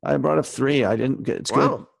up? I brought up 3. I didn't get, it's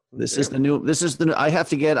good. This is the new, I have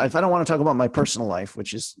to get, if I don't want to talk about my personal life,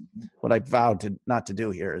 which is what I vowed not to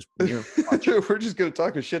do here is we're just going to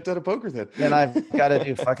talk a shit ton of poker then. Then I've got to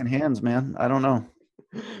do fucking hands, man. I don't know.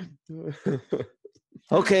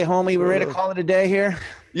 Okay, homie, we're ready to call it a day here.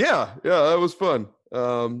 Yeah, that was fun.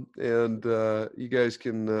 And you guys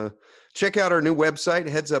can check out our new website,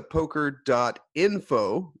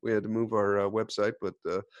 headsuppoker.info. We had to move our website, but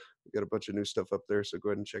we got a bunch of new stuff up there, so go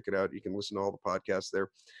ahead and check it out. You can listen to all the podcasts there.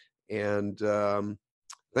 And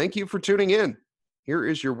thank you for tuning in. Here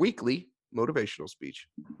is your weekly motivational speech.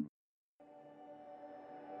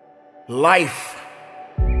 Life.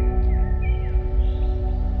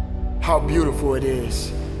 How beautiful it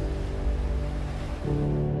is.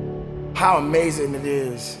 How amazing it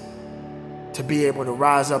is to be able to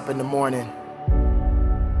rise up in the morning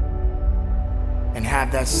and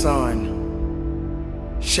have that sun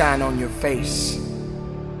shine on your face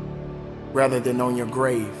rather than on your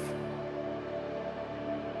grave.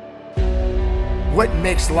 What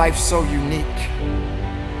makes life so unique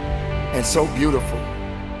and so beautiful?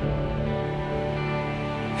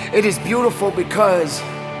 It is beautiful because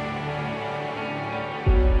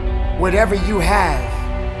whatever you have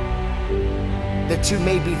that you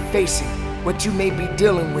may be facing, what you may be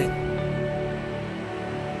dealing with,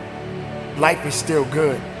 life is still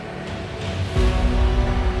good.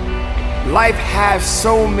 Life has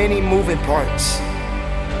so many moving parts,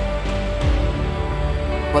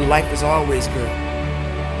 but life is always good.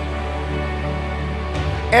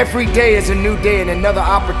 Every day is a new day and another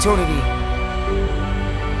opportunity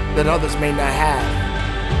that others may not have.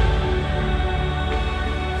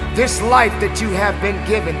 This life that you have been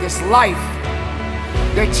given, this life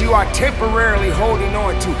that you are temporarily holding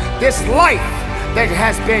on to, this life that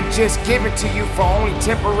has been just given to you for only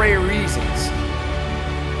temporary reasons,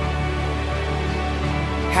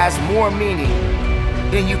 has more meaning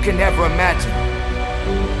than you can ever imagine.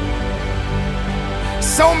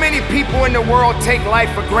 So many people in the world take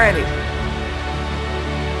life for granted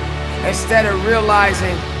instead of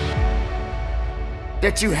realizing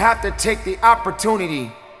that you have to take the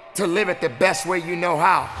opportunity to live it the best way you know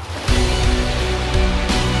how.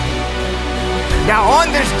 Now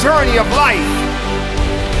on this journey of life,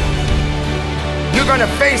 you're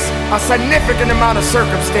gonna face a significant amount of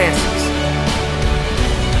circumstances,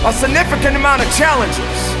 a significant amount of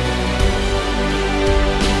challenges.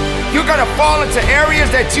 You're gonna fall into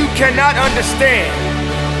areas that you cannot understand,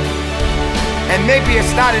 and maybe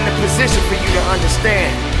it's not in a position for you to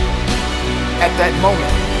understand at that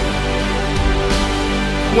moment.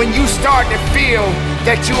 When you start to feel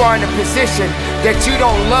that you are in a position that you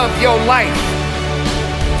don't love your life,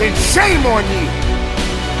 then shame on you,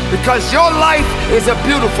 because your life is a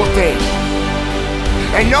beautiful thing,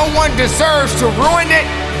 and no one deserves to ruin it.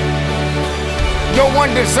 No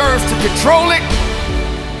one deserves to control it.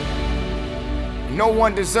 No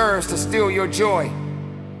one deserves to steal your joy.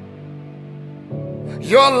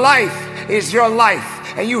 Your life is your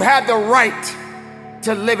life, and you have the right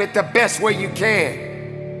to live it the best way you can.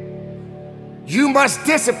 You must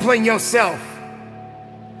discipline yourself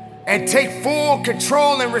and take full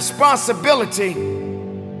control and responsibility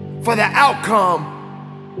for the outcome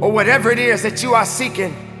or whatever it is that you are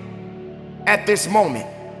seeking at this moment.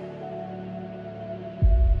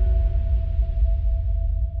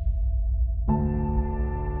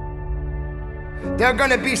 There are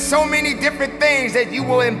going to be so many different things that you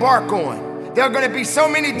will embark on. There are going to be so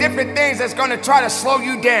many different things that's going to try to slow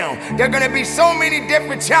you down. There are going to be so many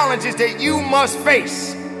different challenges that you must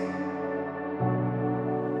face.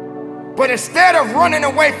 But instead of running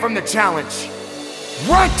away from the challenge,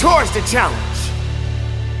 run towards the challenge.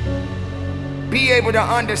 Be able to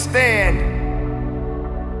understand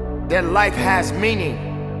that life has meaning.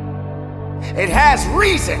 It has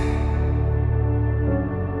reason.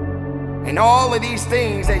 And all of these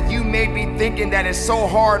things that you may be thinking that is so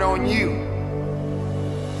hard on you,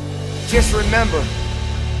 just remember,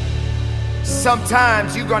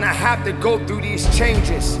 sometimes you're gonna have to go through these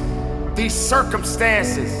changes, these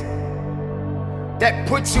circumstances that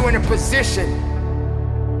puts you in a position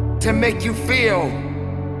to make you feel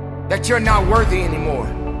that you're not worthy anymore.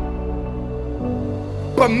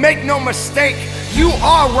 But make no mistake, you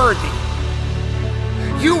are worthy.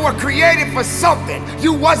 You were created for something.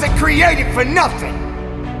 You wasn't created for nothing.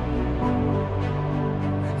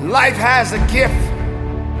 Life has a gift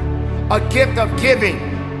of giving,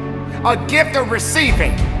 a gift of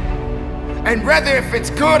receiving. And whether if it's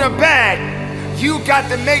good or bad, you got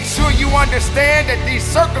to make sure you understand that these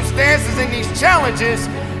circumstances and these challenges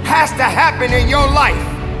has to happen in your life.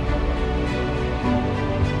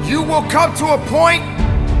 You will come to a point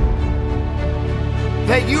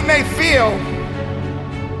that you may feel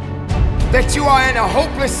that you are in a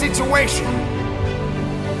hopeless situation.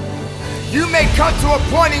 You may come to a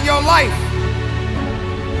point in your life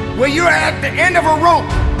where you're at the end of a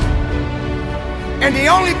rope And the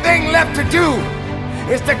only thing left to do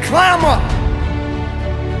is to climb up,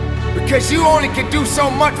 because you only can do so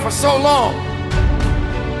much for so long.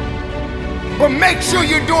 But make sure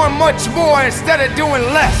you're doing much more instead of doing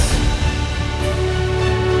less.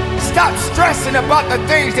 Stop stressing about the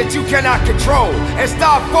things that you cannot control and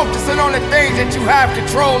start focusing on the things that you have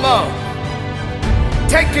control of.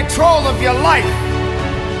 Take control of your life.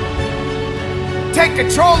 Take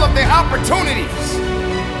control of the opportunities.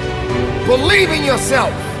 Believe in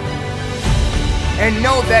yourself and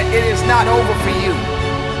know that it is not over for you.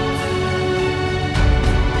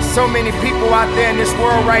 So many people out there in this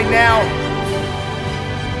world right now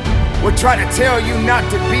will try to tell you not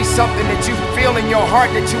to be something that you feel in your heart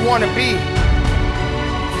that you want to be.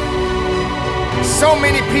 So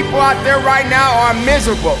many people out there right now are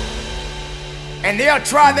miserable, and they'll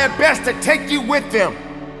try their best to take you with them.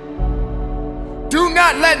 Do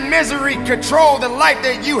not let misery control the life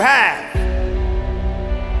that you have.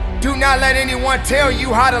 Do not let anyone tell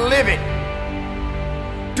you how to live it.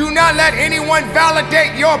 Do not let anyone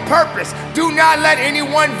validate your purpose. Do not let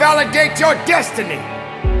anyone validate your destiny.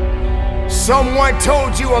 Someone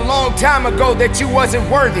told you a long time ago that you wasn't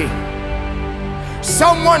worthy.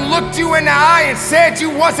 Someone looked you in the eye and said you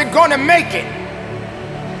wasn't gonna make it.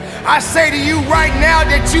 I say to you right now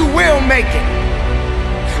that you will make it.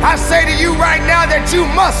 I say to you right now that you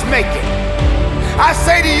must make it. I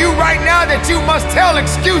say to you right now that you must tell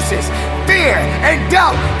excuses, fear, and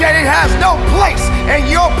doubt that it has no place in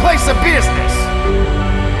your place of business.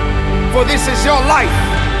 For this is your life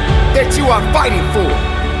that you are fighting for.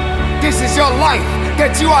 This is your life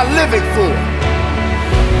that you are living for.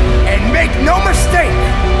 And make no mistake,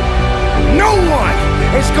 no one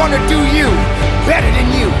is gonna do you better than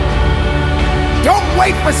you. Don't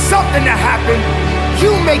wait for something to happen.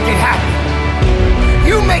 You make it happen.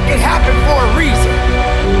 You make it happen for a reason.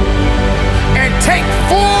 And take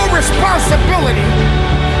full responsibility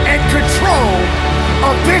and control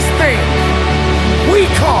of this thing we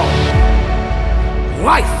call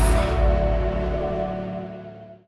life.